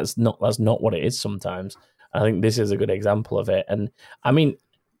 Like that's not what it is sometimes. I think this is a good example of it. And I mean,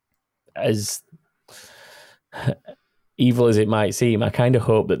 as evil as it might seem, I kind of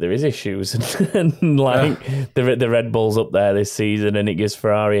hope that there is issues and like the Red Bull's up there this season and it gives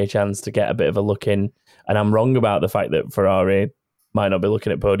Ferrari a chance to get a bit of a look in. And I'm wrong about the fact that Ferrari might not be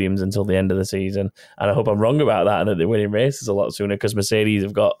looking at podiums until the end of the season. And I hope I'm wrong about that and that they're winning races a lot sooner because Mercedes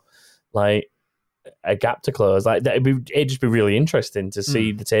have got like a gap to close. Like it'd just be really interesting to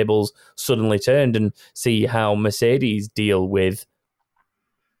see the tables suddenly turned and see how Mercedes deal with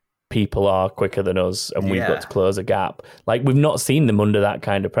people are quicker than us and we've got to close a gap. Like we've not seen them under that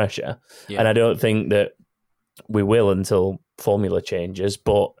kind of pressure. And I don't think that we will until formula changes,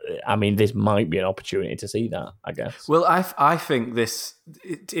 but I mean this might be an opportunity to see that, I guess. Well, I think this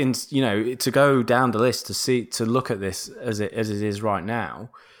to go down the list to look at this as it is right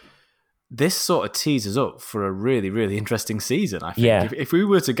now, this sort of teases up for a really, really interesting season, I think. If we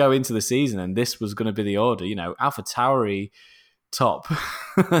were to go into the season and this was going to be the order, AlphaTauri top,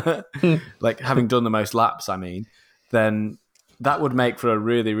 like having done the most laps, I mean, then that would make for a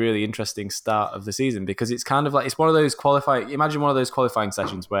really, really interesting start of the season because it's kind of like, it's one of those imagine one of those qualifying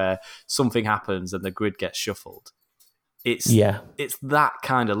sessions where something happens and the grid gets shuffled. It's that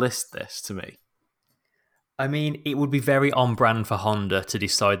kind of list, this, to me. I mean, it would be very on brand for Honda to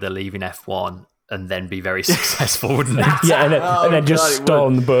decide they're leaving F1 and then be very successful, wouldn't it? And then just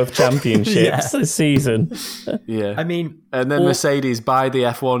storm both championships this season. Yeah. I mean... And then Mercedes buy the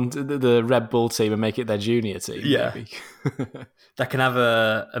F1, the Red Bull team and make it their junior team. Yeah. Maybe. They can have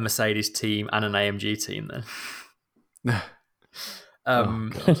a Mercedes team and an AMG team then. All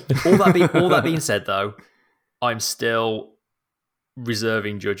that being said, though, I'm still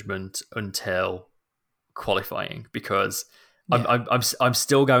reserving judgment until qualifying because I'm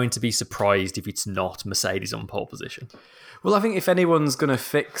still going to be surprised if it's not Mercedes on pole position. Well, I think if anyone's going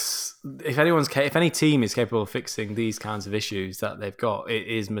to if any team is capable of fixing these kinds of issues that they've got, it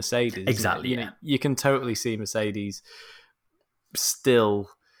is Mercedes. Exactly. You can totally see Mercedes still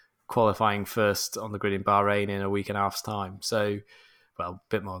qualifying first on the grid in Bahrain in a week and a half's time. So, well, a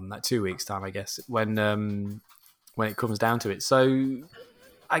bit more than that, 2 weeks' time, I guess, when it comes down to it. So,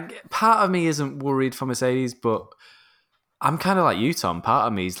 part of me isn't worried for Mercedes, but I'm kind of like you, Tom. Part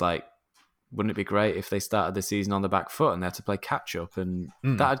of me is like, wouldn't it be great if they started the season on the back foot and they had to play catch up? And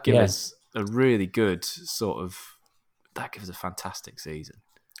that'd give us a really good that gives us a fantastic season.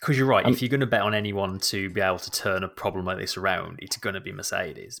 Because you're right, if you're going to bet on anyone to be able to turn a problem like this around, it's going to be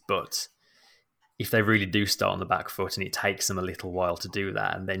Mercedes. But if they really do start on the back foot and it takes them a little while to do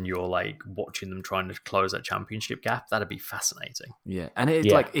that, and then you're like watching them trying to close that championship gap, that'd be fascinating. Yeah. And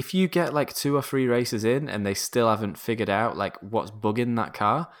it's like, if you get like 2 or 3 races in and they still haven't figured out like what's bugging that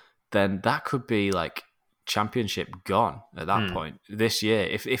car, then that could be like championship gone at that point this year.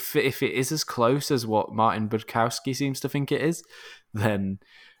 If it is as close as what Martin Budkowski seems to think it is, then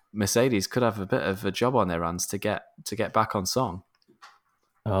Mercedes could have a bit of a job on their hands to get back on song.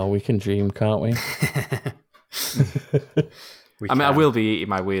 Oh, we can dream, can't we? I will be eating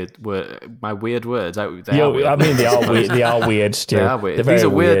my weird words out. They are weird. They are weird, Stu. They are weird. These are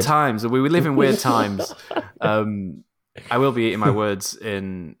weird times. We live in weird times. I will be eating my words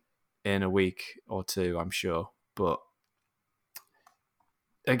in a week or two, I'm sure. But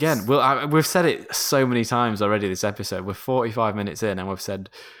again, we've said it so many times already this episode. We're 45 minutes in and we've said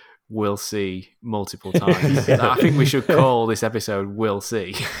we'll see multiple times. I think we should call this episode We'll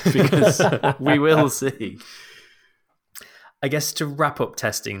See because we will see. I guess to wrap up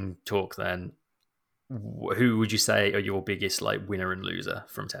testing talk then, who would you say are your biggest like winner and loser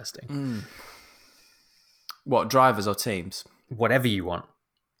from testing? What, drivers or teams? Whatever you want.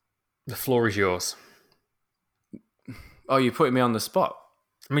 The floor is yours. Oh, you're putting me on the spot.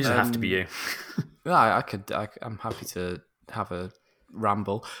 I mean, it doesn't have to be you. I'm happy to have a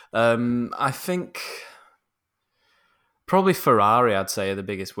ramble. I think probably Ferrari, I'd say, are the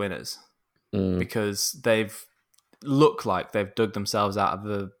biggest winners because they've looked like they've dug themselves out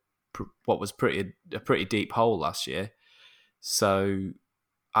of what was a pretty deep hole last year. So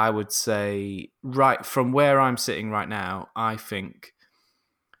I would say, right from where I'm sitting right now, I think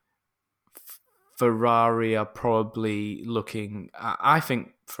Ferrari are probably looking. I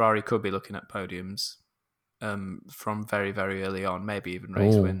think Ferrari could be looking at podiums from very, very early on, maybe even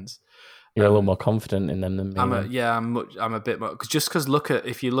race wins. You're a little more confident in them than me. I'm a bit more because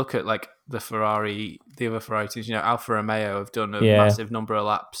if you look at like the other Ferrari teams, Alfa Romeo have done a massive number of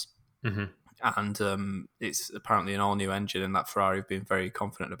laps, and it's apparently an all new engine, and that Ferrari have been very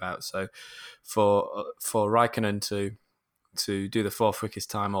confident about. So for Raikkonen to do the 4th quickest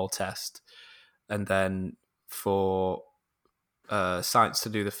time all test, and then for Sainz to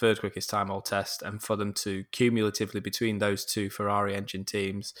do the 3rd quickest time all test, and for them to cumulatively between those two Ferrari engine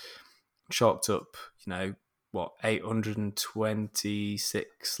teams chalked up,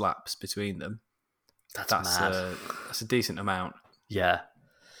 826 laps between them. That's mad. That's a decent amount. Yeah.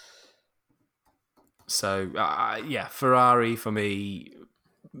 So Ferrari for me,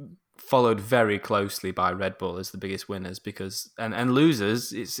 followed very closely by Red Bull as the biggest winners because and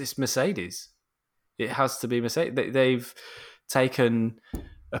losers. It's Mercedes. It has to be Mercedes. They've taken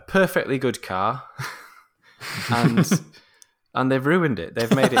a perfectly good car and they've ruined it.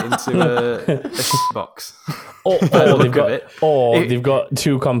 They've made it into a box. They've got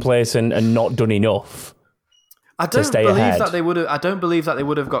too complacent and not done enough. I don't believe that they would have. I don't believe that they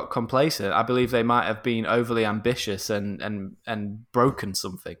would have got complacent. I believe they might have been overly ambitious and broken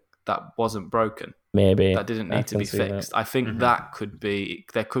something that wasn't broken. Maybe that didn't need to be fixed. That. I think that could be.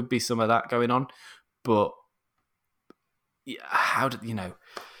 There could be some of that going on, but how did you know?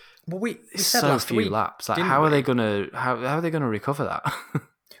 Well, we said so last few week, laps. Like, how are they gonna recover that?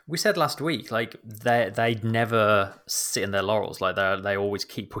 We said last week, like they'd never sit in their laurels. Like they always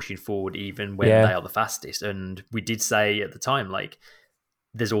keep pushing forward, even when they are the fastest. And we did say at the time, like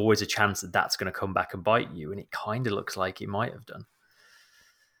there's always a chance that that's going to come back and bite you, and it kind of looks like it might have done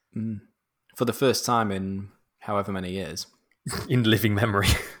for the first time in however many years in living memory.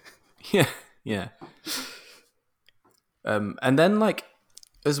 yeah. And then like.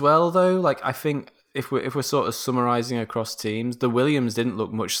 As well, though, like I think if we're sort of summarizing across teams, the Williams didn't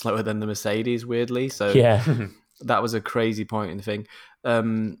look much slower than the Mercedes, weirdly. So that was a crazy point in the thing.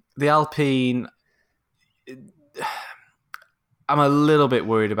 The Alpine, I'm a little bit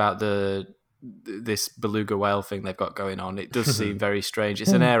worried about this beluga whale thing they've got going on. It does seem very strange.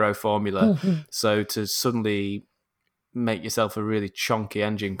 It's an aero formula, so to suddenly make yourself a really chonky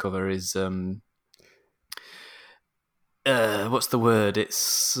engine cover is. What's the word?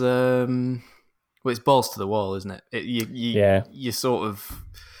 It's it's balls to the wall, isn't it? You sort of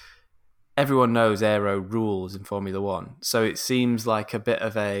everyone knows aero rules in Formula One, so it seems like a bit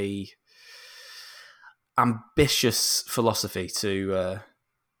of a ambitious philosophy to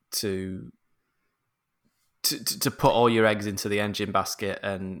put all your eggs into the engine basket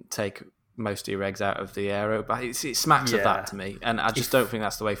and take most of your eggs out of the aero. But it smacks of that to me, and I just don't think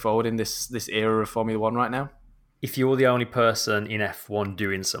that's the way forward in this era of Formula One right now. If you're the only person in F1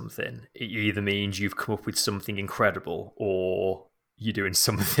 doing something, it either means you've come up with something incredible or you're doing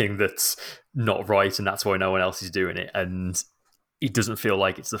something that's not right and that's why no one else is doing it. And it doesn't feel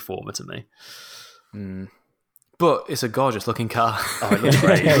like it's the former to me. But it's a gorgeous looking car. Oh, it looks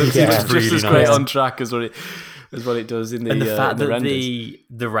great. It looks just really as great on track as what it does in the and the fact that renders.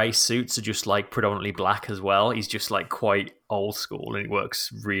 the race suits are just like predominantly black as well is just like quite old school and it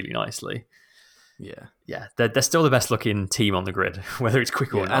works really nicely. Yeah, they're still the best looking team on the grid, whether it's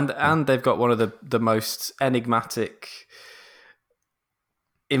quick or not. And they've got one of the most enigmatic,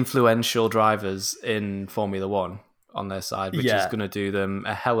 influential drivers in Formula One on their side, which is going to do them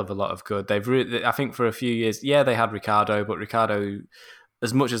a hell of a lot of good. I think for a few years, they had Ricciardo, but Ricciardo,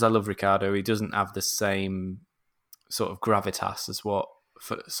 as much as I love Ricciardo, he doesn't have the same sort of gravitas as what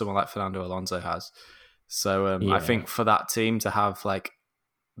someone like Fernando Alonso has. So I think for that team to have like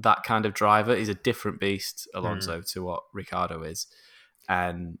that kind of driver is a different beast, Alonso, to what Ricciardo is,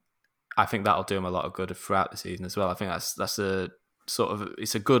 and I think that'll do him a lot of good throughout the season as well. I think that's a sort of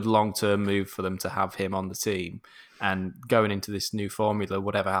it's a good long-term move for them to have him on the team, and going into this new formula,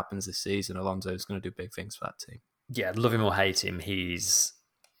 whatever happens this season, Alonso is going to do big things for that team. Yeah, love him or hate him, he's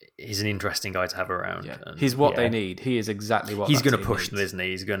an interesting guy to have around. Yeah. He's what they need. He is exactly what he's going to push them, isn't he?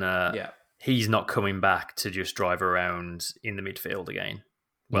 He's going to. He's not coming back to just drive around in the midfield again.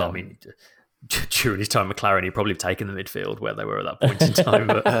 Well, I mean, during his time at McLaren, he'd probably have taken the midfield where they were at that point in time.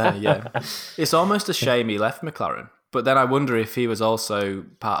 But it's almost a shame he left McLaren. But then I wonder if he was also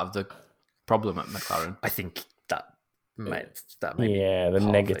part of the problem at McLaren. I think that the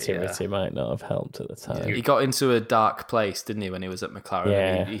negativity might not have helped at the time. He got into a dark place, didn't he, when he was at McLaren?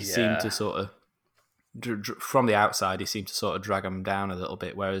 Yeah. He seemed to sort of, from the outside, he seemed to sort of drag him down a little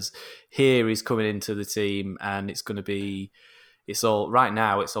bit. Whereas here, he's coming into the team, and it's going to be, it's all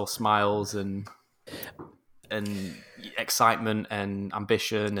smiles and excitement and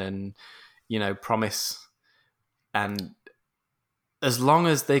ambition and promise. And as long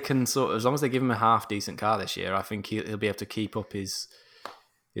as they give him a half decent car this year, I think he'll be able to keep up his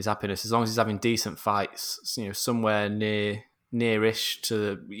happiness. As long as he's having decent fights, somewhere nearish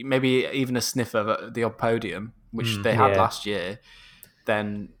to maybe even a sniff of the odd podium, which they had last year,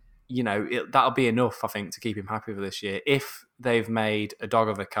 then that'll be enough, I think, to keep him happy for this year. If they've made a dog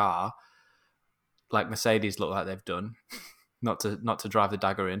of a car, like Mercedes look like they've done, not to drive the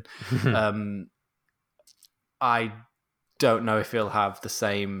dagger in, I don't know if he'll have the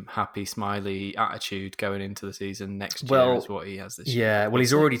same happy, smiley attitude going into the season next year as what he has this year. Yeah, well,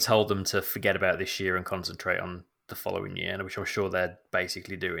 he's already told them to forget about this year and concentrate on the following year, which I'm sure they're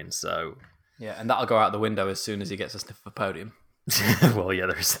basically doing. So yeah, and that'll go out the window as soon as he gets a sniff of a podium. Well, yeah,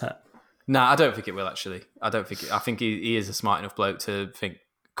 there is that. No, I don't think it will, actually. I think he is a smart enough bloke to think.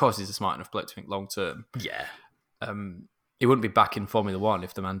 Of course, he's a smart enough bloke to think long term. Yeah. He wouldn't be back in Formula One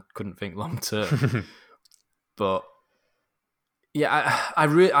if the man couldn't think long term. But yeah,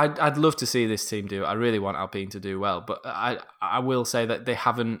 I'd love to see this team do. I really want Alpine to do well, but I will say that they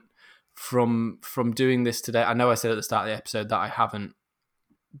haven't from doing this today. I know I said at the start of the episode that I haven't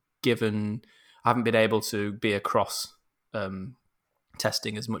been able to be across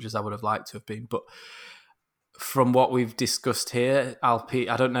testing as much as I would have liked to have been, but from what we've discussed here, Alpine,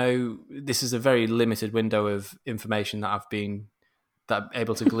 I don't know, this is a very limited window of information that I'm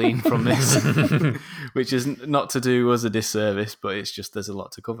able to glean from this, which is not to do us a disservice, but it's just there's a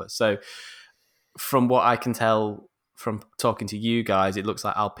lot to cover. So from what I can tell from talking to you guys, it looks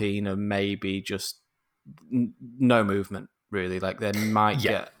like Alpine are maybe just no movement, really. Like they might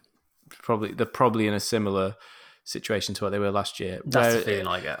they're probably in a similar situation to what they were last year. That's the feeling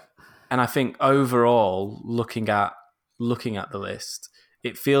I get. And I think overall, looking at the list,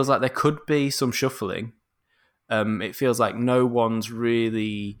 it feels like there could be some shuffling. It feels like no one's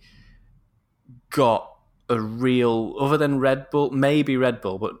really got a real, other than Red Bull, maybe Red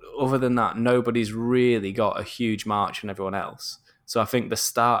Bull, but other than that, nobody's really got a huge march on everyone else. So I think the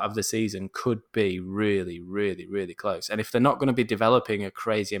start of the season could be really, really, really close. And if they're not going to be developing a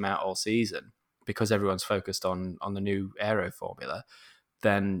crazy amount all season because everyone's focused on the new aero formula,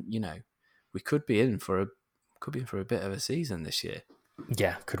 then we could be in for a bit of a season this year.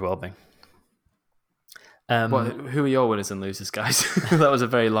 Yeah, could well be. Who are your winners and losers, guys? That was a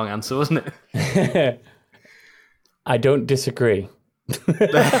very long answer, wasn't it? I don't disagree.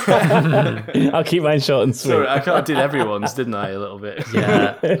 I'll keep mine short and sweet. Sorry, I kind of did everyone's, didn't I, a little bit?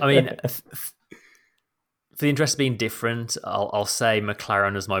 Yeah. I mean, for the interest of being different, I'll say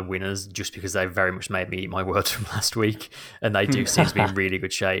McLaren as my winners just because they very much made me eat my words from last week, and they do seem to be in really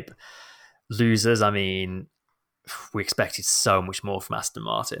good shape. Losers, I mean, we expected so much more from Aston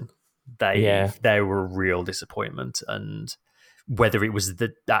Martin. They were a real disappointment, and whether it was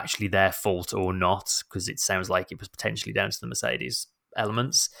actually their fault or not, because it sounds like it was potentially down to the Mercedes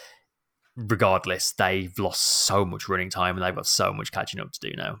elements, regardless, they've lost so much running time and they've got so much catching up to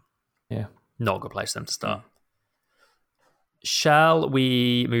do now. Yeah. Not a good place for them to start. Shall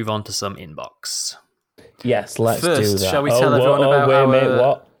we move on to some inbox? Yes, let's do that. Shall we tell everyone about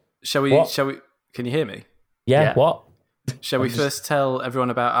what? Shall we? Can you hear me? Yeah. What? Shall we first tell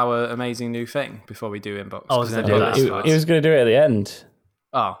everyone about our amazing new thing before we do inbox? I was going to do that. He was going to do it at the end.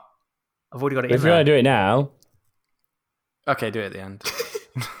 Oh, I've already got it. If you want to do it now, okay, do it at the end.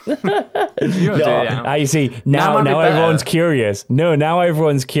 You see, now everyone's curious. No, now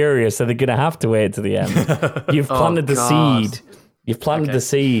everyone's curious, so they're going to have to wait to the end. You've planted the seed. You've planted the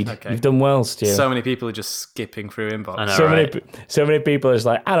seed. Okay. You've done well, Stu. So many people are just skipping through inbox. I know, so many people are just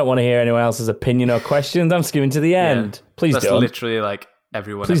like, I don't want to hear anyone else's opinion or questions. I'm skipping to the end. Yeah. Please don't. That's literally like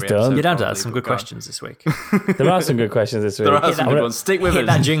everyone. Please don't. You're down to have some good questions this week. There are some good questions this week. There are some good ones. Stick with us.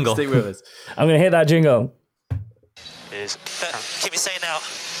 That jingle. Stick with us. I'm going to hit that jingle. Keep it saying now.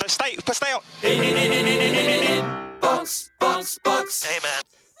 But stay out. Box. Hey, man.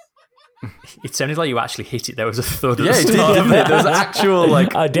 It sounded like you actually hit it. There was a thud. Yeah, it did, didn't it? There was actual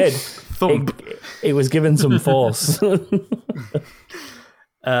I did. Thump. It was given some force. Who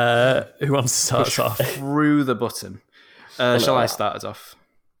wants to start us off? Through the button. Shall I start us off?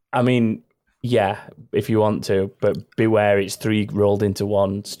 I mean, yeah, if you want to, but beware, it's 3 rolled into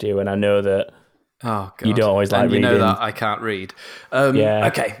 1, Stu, and I know that God. You don't always like reading. You know that I can't read.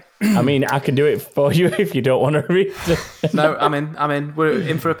 Okay, I mean, I can do it for you if you don't want to read it. No, I'm in. We're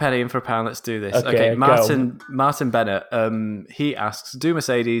in for a penny, in for a pound. Let's do this. Okay, Martin Bennett. He asks, do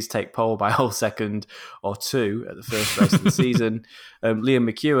Mercedes take pole by a whole second or two at the first race of the season? Liam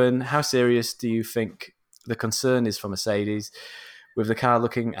McEwen, how serious do you think the concern is for Mercedes, with the car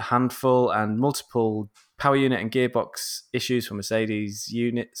looking a handful and multiple power unit and gearbox issues for Mercedes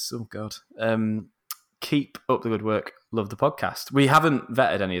units? Oh God. Keep up the good work. Love the podcast. We haven't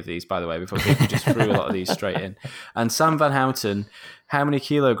vetted any of these, by the way, before we just threw a lot of these straight in. And Sam Van Houten, how many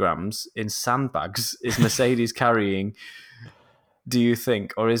kilograms in sandbags is Mercedes carrying, do you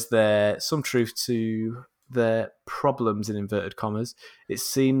think? Or is there some truth to their problems, in inverted commas? It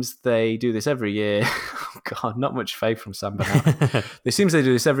seems they do this every year. Oh God, not much faith from Sam Van Houten. It seems they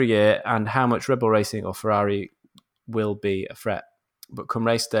do this every year, and how much Red Bull Racing or Ferrari will be a threat. But come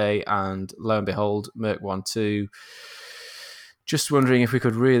race day, and lo and behold, Merc 1-2. Just wondering if we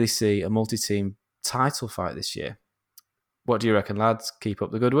could really see a multi-team title fight this year. What do you reckon, lads? Keep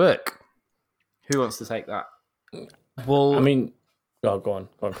up the good work. Who wants to take that? Well, I mean, go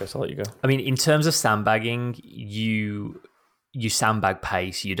on, Chris. I'll let you go. I mean, in terms of sandbagging, you sandbag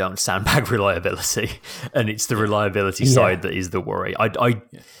pace, you don't sandbag reliability, and it's the reliability side that is the worry.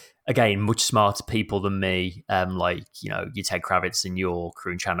 Again, much smarter people than me, like, your Ted Kravitz and your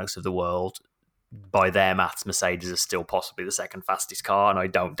Karun Chandhoks of the world, by their maths, Mercedes is still possibly the second fastest car, and I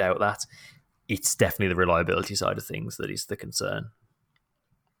don't doubt that. It's definitely the reliability side of things that is the concern.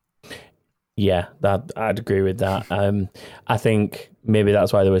 Yeah, I'd agree with that. I think maybe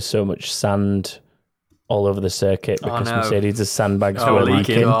that's why there was so much sand all over the circuit, because Mercedes' sandbags were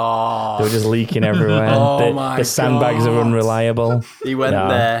leaking. Oh. They were just leaking everywhere. The sandbags are unreliable. He went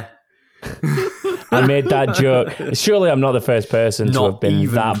there. I made that joke. Surely I'm not the first person to have been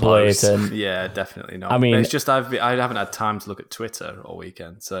that close. blatant. Yeah, definitely not. I mean, it's just I haven't had time to look at Twitter all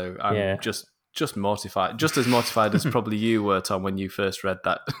weekend, so I'm just mortified. Just as mortified as probably you were, Tom, when you first read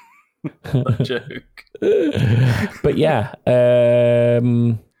that, that joke. But yeah,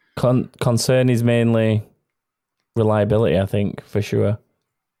 concern is mainly reliability, I think, for sure.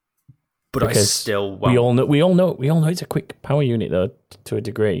 But because I still won't. We all know it's a quick power unit, though, to a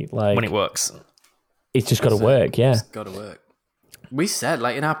degree. Like, when it works, it's just got to work. Yeah, it's got to work. We said,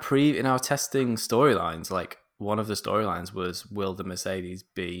 like, in our testing storylines, like, one of the storylines was, will the Mercedes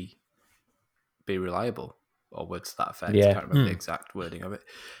be reliable, or words to that effect? Yeah. I can't remember the exact wording of it.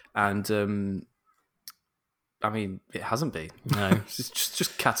 And I mean, it hasn't been. No, it's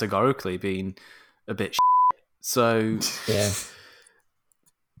just categorically been a bit. So yeah.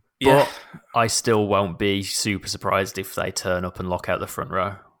 But I still won't be super surprised if they turn up and lock out the front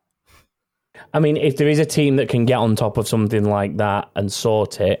row. I mean, if there is a team that can get on top of something like that and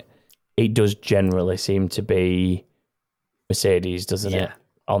sort it, it does generally seem to be Mercedes, doesn't it?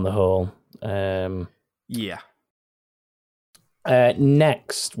 On the whole. Yeah.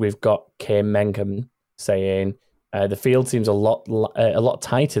 Next, we've got Kay Menken saying the field seems a lot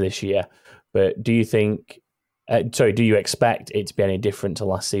tighter this year, but do you think? Do you expect it to be any different to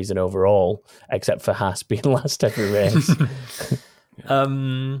last season overall, except for Haas being last every race?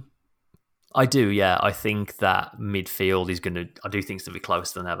 I do, yeah. I think that midfield is going to... I do think it's going to be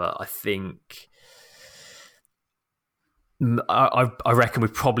closer than ever. I think... I reckon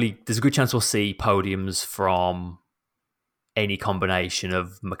there's a good chance we'll see podiums from any combination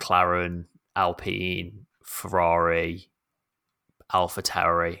of McLaren, Alpine, Ferrari,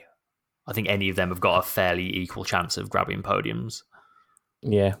 AlphaTauri. I think any of them have got a fairly equal chance of grabbing podiums.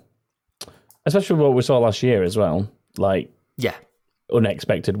 Yeah. Especially what we saw last year as well. Like,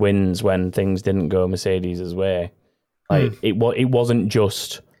 unexpected wins when things didn't go Mercedes' way. Like, it wasn't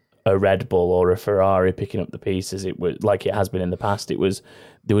just a Red Bull or a Ferrari picking up the pieces. It was like it has been in the past. There was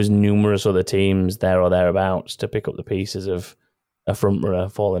numerous other teams there or thereabouts to pick up the pieces of a front runner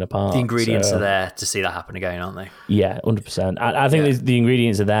falling apart. The ingredients are there to see that happen again, aren't they? Yeah, 100%. I think the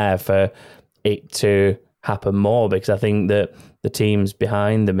ingredients are there for it to happen more, because I think that the teams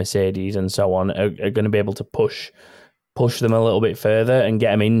behind the Mercedes and so on are going to be able to push them a little bit further and get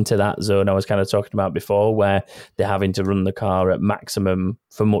them into that zone I was kind of talking about before, where they're having to run the car at maximum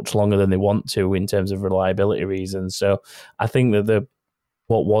for much longer than they want to in terms of reliability reasons. So I think that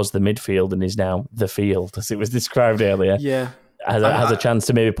what was the midfield and is now the field, as it was described earlier, has a chance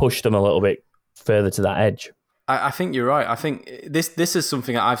to maybe push them a little bit further to that edge. I think you're right. I think this is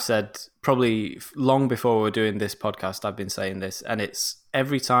something that I've said probably long before we were doing this podcast. I've been saying this, and it's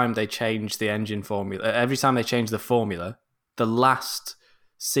every time they change the engine formula, every time they change the formula, the last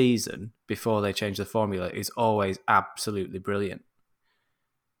season before they change the formula is always absolutely brilliant.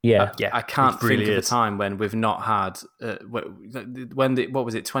 Yeah, I can't think of a time when we've not had what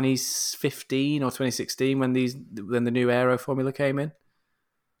was it, 2015 or 2016 when the new aero formula came in?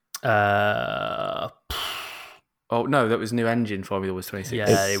 Oh no, that was new engine formula was 2016.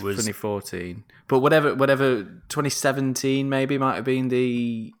 Yeah, it was 2014. But whatever 2017 maybe might have been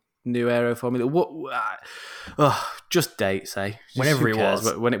the new aero formula. Just dates, eh? Whenever it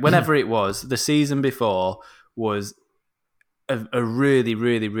was. Whenever it was, the season before was a really,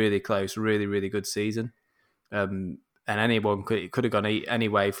 really, really close, really, really good season. And anyone could have gone any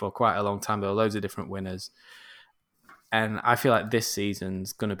way for quite a long time. There were loads of different winners. And I feel like this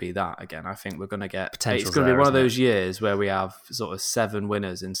season's going to be that again. I think we're going to get... Potential's it's going to be one of those it? years where we have sort of 7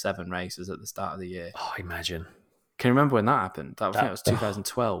 winners in 7 races at the start of the year. Oh, imagine. Can you remember when that happened? I think it was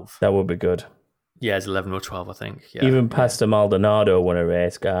 2012. That would be good. Yeah, it's 11 or 12, I think. Yeah. Even Pastor Maldonado won a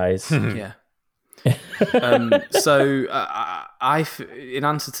race, guys. Yeah. So, in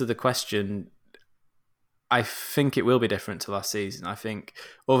answer to the question, I think it will be different to last season. I think,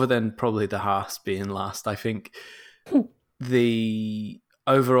 other than probably the Haas being last, I think the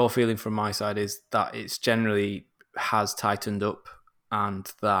overall feeling from my side is that it's generally has tightened up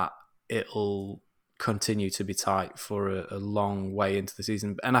and that it'll continue to be tight for a long way into the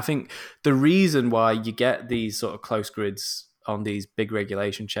season. And I think the reason why you get these sort of close grids on these big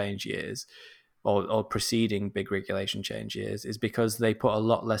regulation change years or preceding big regulation change years is because they put a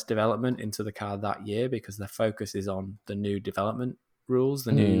lot less development into the car that year because their focus is on the new development rules,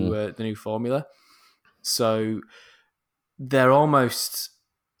 the new formula. So they're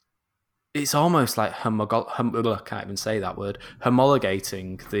it's almost like I can't even say that word,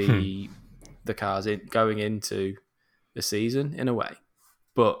 homologating the cars going into the season in a way,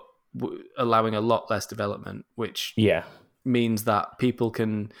 but allowing a lot less development, which means that people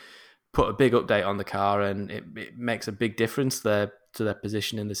can put a big update on the car and it makes a big difference to their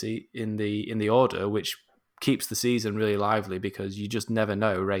position in the order, which keeps the season really lively because you just never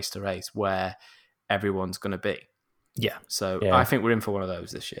know race to race where everyone's going to be. Yeah. So I think we're in for one of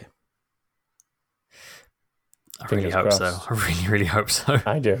those this year. I really hope so. I really, really hope so.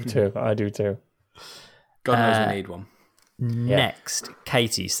 I do too. God knows we need one. Next,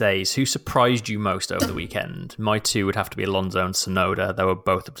 Katie says, who surprised you most over the weekend? My 2 would have to be Alonso and Tsunoda. They were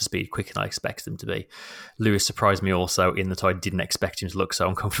both up to speed quicker than I expected them to be. Lewis surprised me also in that I didn't expect him to look so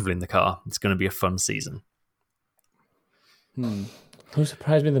uncomfortable in the car. It's going to be a fun season. Who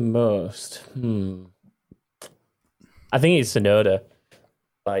surprised me the most? I think it's Tsunoda.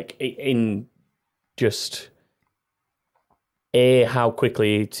 Like, in just... how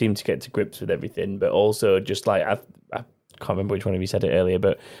quickly he seemed to get to grips with everything, but also just like, I can't remember which one of you said it earlier,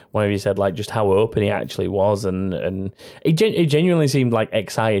 but one of you said like just how open he actually was, and he genuinely seemed like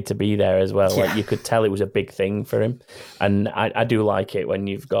excited to be there as well. Yeah. Like you could tell it was a big thing for him, and I do like it when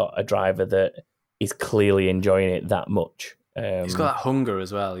you've got a driver that is clearly enjoying it that much. He's got that hunger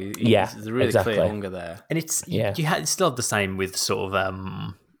as well. There's a really clear hunger there, and it's still have the same with sort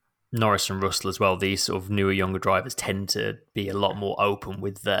of Norris and Russell as well. These sort of newer, younger drivers tend to be a lot more open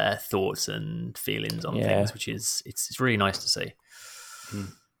with their thoughts and feelings on things, which is it's really nice to see.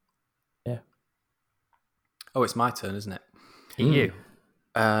 Yeah. Oh, it's my turn, isn't it? You.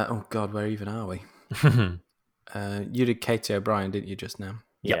 Oh God, where even are we? You did Katie O'Brien, didn't you, just now?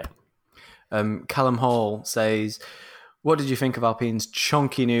 Yep. Callum Hall says, "What did you think of Alpine's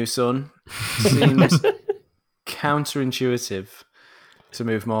chonky new son? Seems counterintuitive to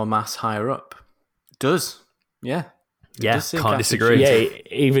move more mass higher up." Does. Yeah. Yeah, can't disagree. Yeah,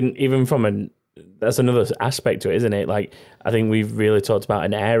 even from that's another aspect to it, isn't it? Like, I think we've really talked about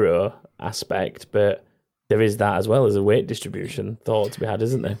an aero aspect, but there is that as well as a weight distribution thought to be had,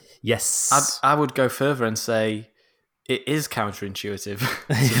 isn't there? Yes. I would go further and say it is counterintuitive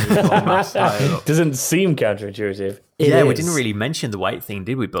to move more mass higher up. Doesn't seem counterintuitive. We didn't really mention the weight thing,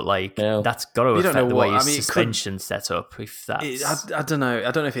 did we? But that's got to affect the way your suspension's set up. If that's, I don't know.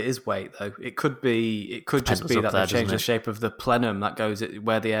 I don't know if it is weight though. It could be. It could just be that they changed the shape of the plenum that goes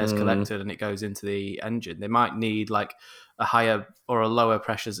where the air is collected and it goes into the engine. They might need like a higher or a lower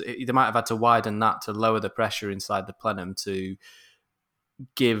pressures. They might have had to widen that to lower the pressure inside the plenum to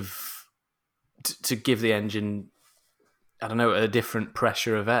give the engine, I don't know, a different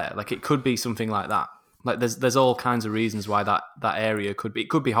pressure of air. Like it could be something like that. Like there's all kinds of reasons why that area could be. It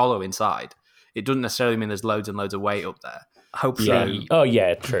could be hollow inside. It doesn't necessarily mean there's loads and loads of weight up there. Hopefully. Oh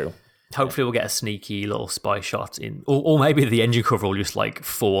yeah, true. Hopefully we'll get a sneaky little spy shot in, or maybe the engine cover will just like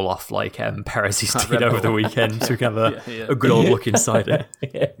fall off like Perez's did over the weekend, so we can have a good old look inside it.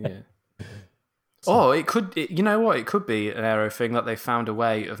 Yeah. Oh, it could. You know what? It could be an aero thing that they found a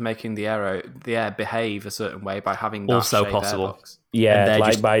way of making the air behave a certain way by having that also shape possible. airbox. Yeah,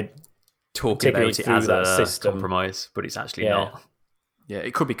 like by talking about it as a system. compromise, but it's actually not. Yeah,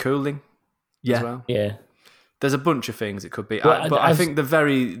 it could be cooling. As well. Yeah. There's a bunch of things it could be, Well, I think the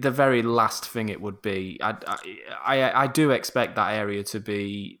very last thing it would be. I do expect that area to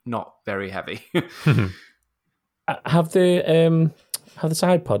be not very heavy. Have the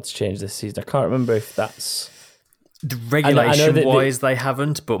side pods changed this season? I can't remember if that's the regulation wise they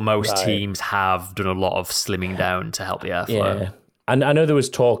haven't, but most teams have done a lot of slimming down to help the airflow. Yeah, and I know there was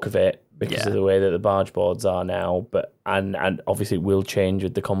talk of it because of the way that the barge boards are now, but and obviously it will change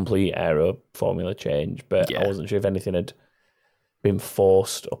with the complete aero formula change. But I wasn't sure if anything had been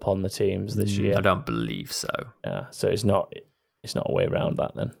forced upon the teams this year. I don't believe so. Yeah, so it's not a way around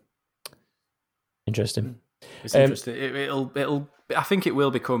that then. Interesting. It's interesting. It'll. I think it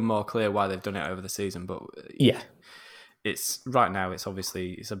will become more clear why they've done it over the season. But it's right now. It's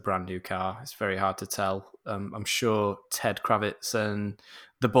obviously a brand new car. It's very hard to tell. I'm sure Ted Kravitz and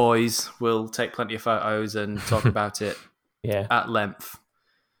the boys will take plenty of photos and talk about it at length,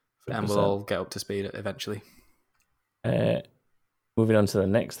 100%. And we'll all get up to speed eventually. Moving on to the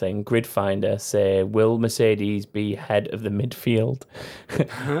next thing, Grid Finder say, will Mercedes be head of the midfield?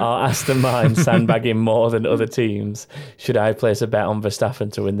 Are Aston Martin sandbagging more than other teams? Should I place a bet on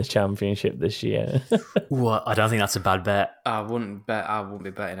Verstappen to win the championship this year? Well, I don't think that's a bad bet. I wouldn't be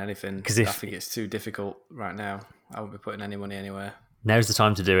betting anything because I think it's too difficult right now. I won't be putting any money anywhere. Now's the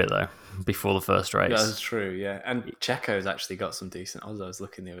time to do it though, before the first race. Yeah, that's true, yeah. And Checo's actually got some decent odds. I was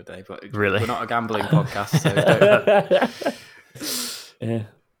looking the other day, but really? We're not a gambling podcast, so yeah.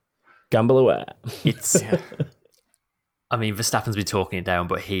 Gamble away. It's. I mean, Verstappen's been talking it down,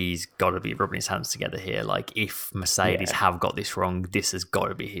 but he's got to be rubbing his hands together here. Like, if Mercedes have got this wrong, this has got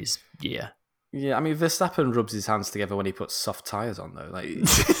to be his year. Yeah, I mean, Verstappen rubs his hands together when he puts soft tyres on, though. Like,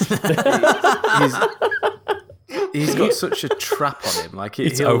 he's got such a trap on him. Like,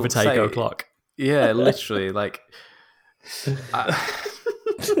 it's overtake o'clock. Yeah, literally. Like,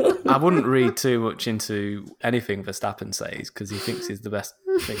 I wouldn't read too much into anything Verstappen says because he thinks he's the best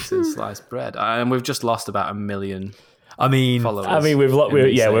thing since sliced bread. And we've just lost about 1 million. Followers. We've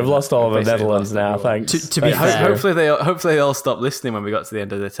lost all of the Netherlands now. Thanks. To be fair, hopefully they'll stop listening when we got to the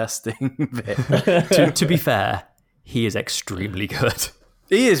end of the testing bit. to be fair, he is extremely good.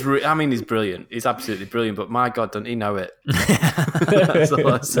 He is. He's brilliant. He's absolutely brilliant. But my God, doesn't he know it? That's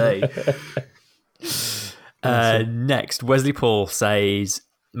all I say. Next, Wesley Paul says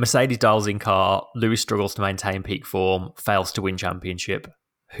Mercedes dials in car. Lewis struggles to maintain peak form. Fails to win championship.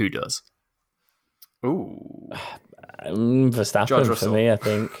 Who does? Ooh. Verstappen for me, I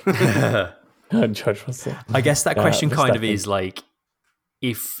think. George Russell. I guess that question kind of is like,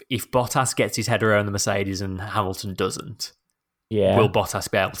 if Bottas gets his head around the Mercedes and Hamilton doesn't, will Bottas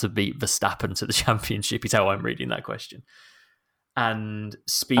be able to beat Verstappen to the championship? Is how I'm reading that question. And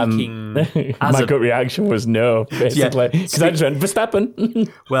speaking, my gut reaction was no, basically, because I just went Verstappen.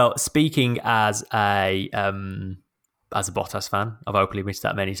 Well, speaking as a Bottas fan, I've openly admitted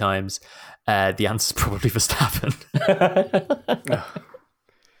that many times. The answer is probably Verstappen.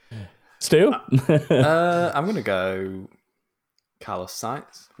 Stu? I'm going to go Carlos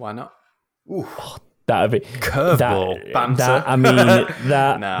Sainz. Why not? Ooh. That'd be curveball banter.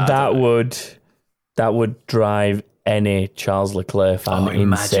 That would drive any Charles Leclerc fan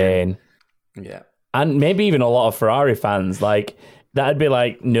insane. Yeah, and maybe even a lot of Ferrari fans. Like, that'd be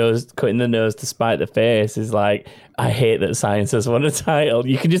like cutting the nose to spite the face. Is like, I hate that Sainz has won a title.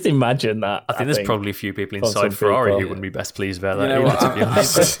 You can just imagine that. I think there's probably a few people inside Ferrari who wouldn't be best pleased about that. You know what,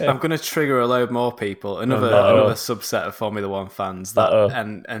 I'm going to trigger a load more people, another subset of Formula One fans,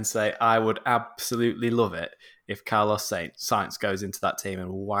 and say I would absolutely love it if Carlos Sainz goes into that team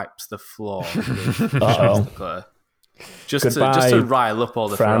and wipes the floor with Charles Leclerc. Just to rile up all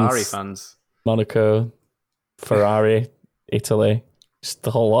the France, Ferrari fans. Monaco, Ferrari, Italy, just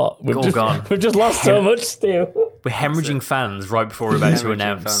the whole lot. We've just lost so much, Stu. We're hemorrhaging fans right before we're about to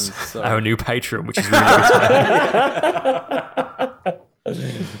announce our new Patreon, which is really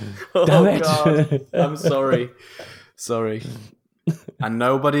good. God, I'm sorry. And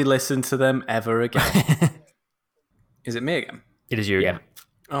nobody listened to them ever again. Is it me again? It is you again.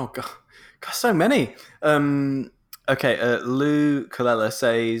 Oh God, so many. Okay, Lou Colella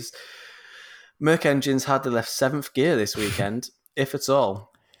says Merc engines hardly left 7th gear this weekend, if at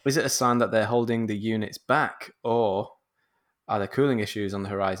all. Is it a sign that they're holding the units back, or are there cooling issues on the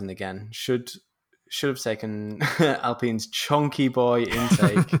horizon again? Should have taken Alpine's chonky boy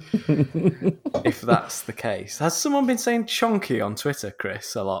intake, if that's the case. Has someone been saying chonky on Twitter,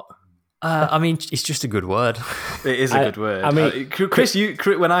 Chris, a lot? I mean, it's just a good word. It is a good word. I mean, Chris,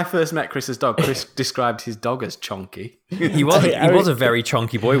 when I first met Chris's dog, Chris described his dog as chonky. He was a very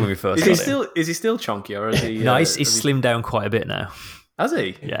chonky boy when we first got him. Is he still chonky, or is he? No, he's slimmed down quite a bit now. Has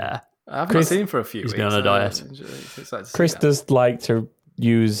he? Yeah. I've not seen him for a few weeks. He's been on a diet. Chris does like to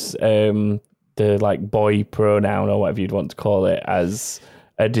use the like boy pronoun or whatever you'd want to call it as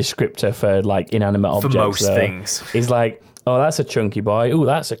a descriptor for like inanimate objects. For most things. He's like, oh, that's a chunky boy. Oh,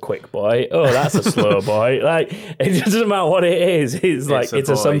 that's a quick boy. Oh, that's a slow boy. Like, it doesn't matter what it is. It's like it's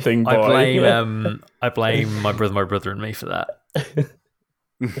a something boy. I blame my brother and me for that.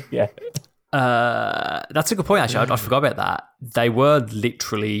 Yeah. That's a good point, actually. I forgot about that. They were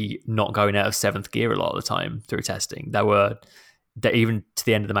literally not going out of 7th gear a lot of the time through testing. They even to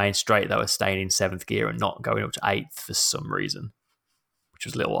the end of the main straight, they were staying in 7th gear and not going up to 8th for some reason, which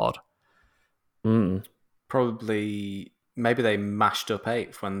was a little odd. Probably, maybe they mashed up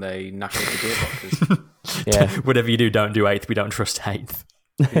 8th when they knackered the gearboxes. Yeah. Whatever you do, don't do 8th. We don't trust 8th.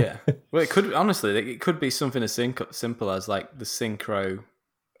 Yeah. Well, it could be something as simple as like the synchro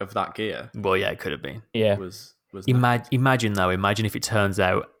of that gear. Well, yeah, it could have been. Yeah. Imagine if it turns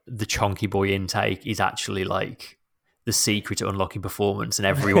out the chonky boy intake is actually like the secret to unlocking performance, and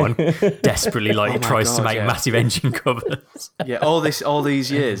everyone desperately tries to make massive engine covers. Yeah, all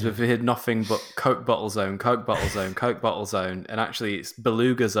these years we've heard nothing but Coke bottle zone, Coke bottle zone, Coke bottle zone, and actually it's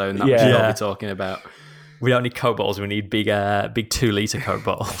Beluga zone that we should all be talking about. We don't need Coke bottles; we need big 2-liter Coke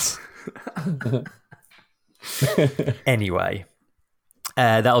bottles. Anyway.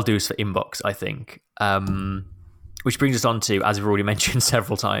 That'll do us for Inbox, I think. Which brings us on to, as we've already mentioned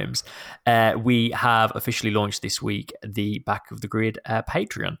several times, we have officially launched this week the Back of the Grid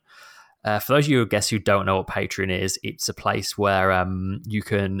Patreon. For those of you, I guess, who don't know what Patreon is, it's a place where you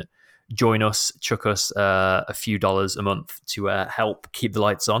can join us, chuck us a few dollars a month to help keep the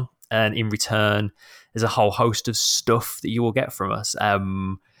lights on. And in return, there's a whole host of stuff that you will get from us.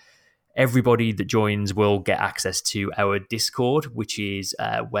 Everybody that joins will get access to our Discord, which is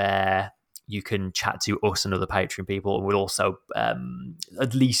where you can chat to us and other Patreon people. And we'll also,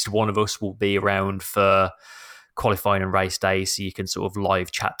 at least one of us will be around for qualifying and race days, so you can sort of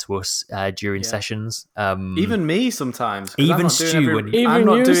live chat to us during sessions. Even me sometimes. Even Stu. I'm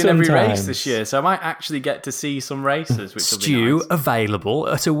not doing every race this year, so I might actually get to see some races, which Stu, will be nice. Available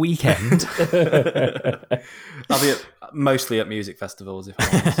at a weekend. I'll be mostly at music festivals, if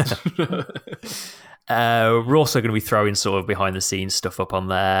I'm honest. We're also going to be throwing sort of behind the scenes stuff up on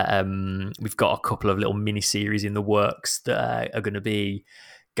there. We've got a couple of little mini series in the works that are going to be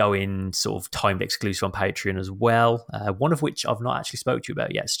going sort of timed exclusive on Patreon as well. One of which I've not actually spoke to you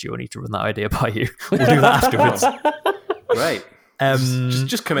about yet, Stu. I need to run that idea by you. We'll do that afterwards. Great.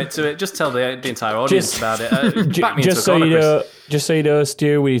 Just commit to it. Just tell the entire audience about it. Back me just so you know,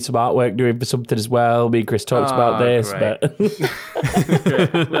 Stu, we need some artwork doing for something as well. Me and Chris talks about this, but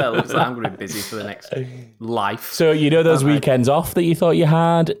well, looks like I'm going to be busy for the next life. So you know those weekends off that you thought you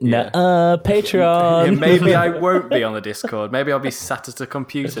had? Yeah. Patreon. Yeah, maybe I won't be on the Discord. Maybe I'll be sat at a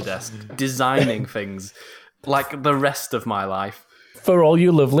computer desk designing things like the rest of my life. For all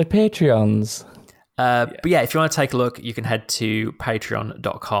you lovely Patreons. But yeah, if you want to take a look, you can head to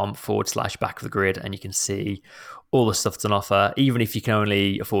patreon.com/back of the grid and you can see all the stuff that's on offer. Even if you can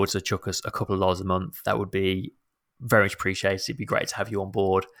only afford to chuck us a couple of dollars a month, that would be very much appreciated. It'd be great to have you on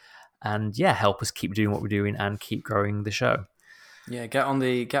board and help us keep doing what we're doing and keep growing the show. Yeah, get on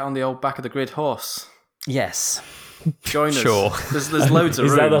the old back of the grid horse. Yes. Join us. Sure. There's loads of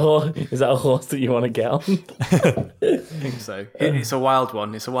room. Is that a horse that you want to get on? I think so. It's a wild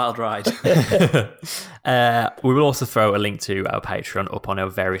one. It's a wild ride. We will also throw a link to our Patreon up on our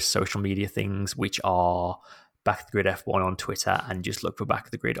various social media things, which are Back of the Grid F1 on Twitter, and just look for Back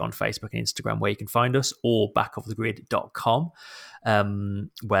of the Grid on Facebook and Instagram where you can find us, or backofthegrid.com,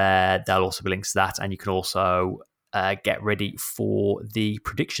 where there'll also be links to that. And you can also get ready for the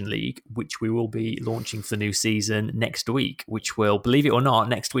Prediction League, which we will be launching for the new season next week, which will, believe it or not,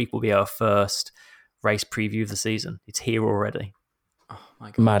 next week will be our first race preview of the season. It's here already. Oh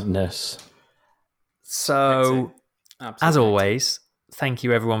my God. Madness. So, as always, thank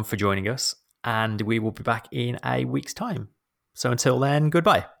you everyone for joining us, and we will be back in a week's time. So until then,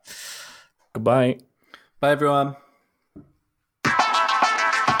 goodbye. Goodbye. Bye everyone.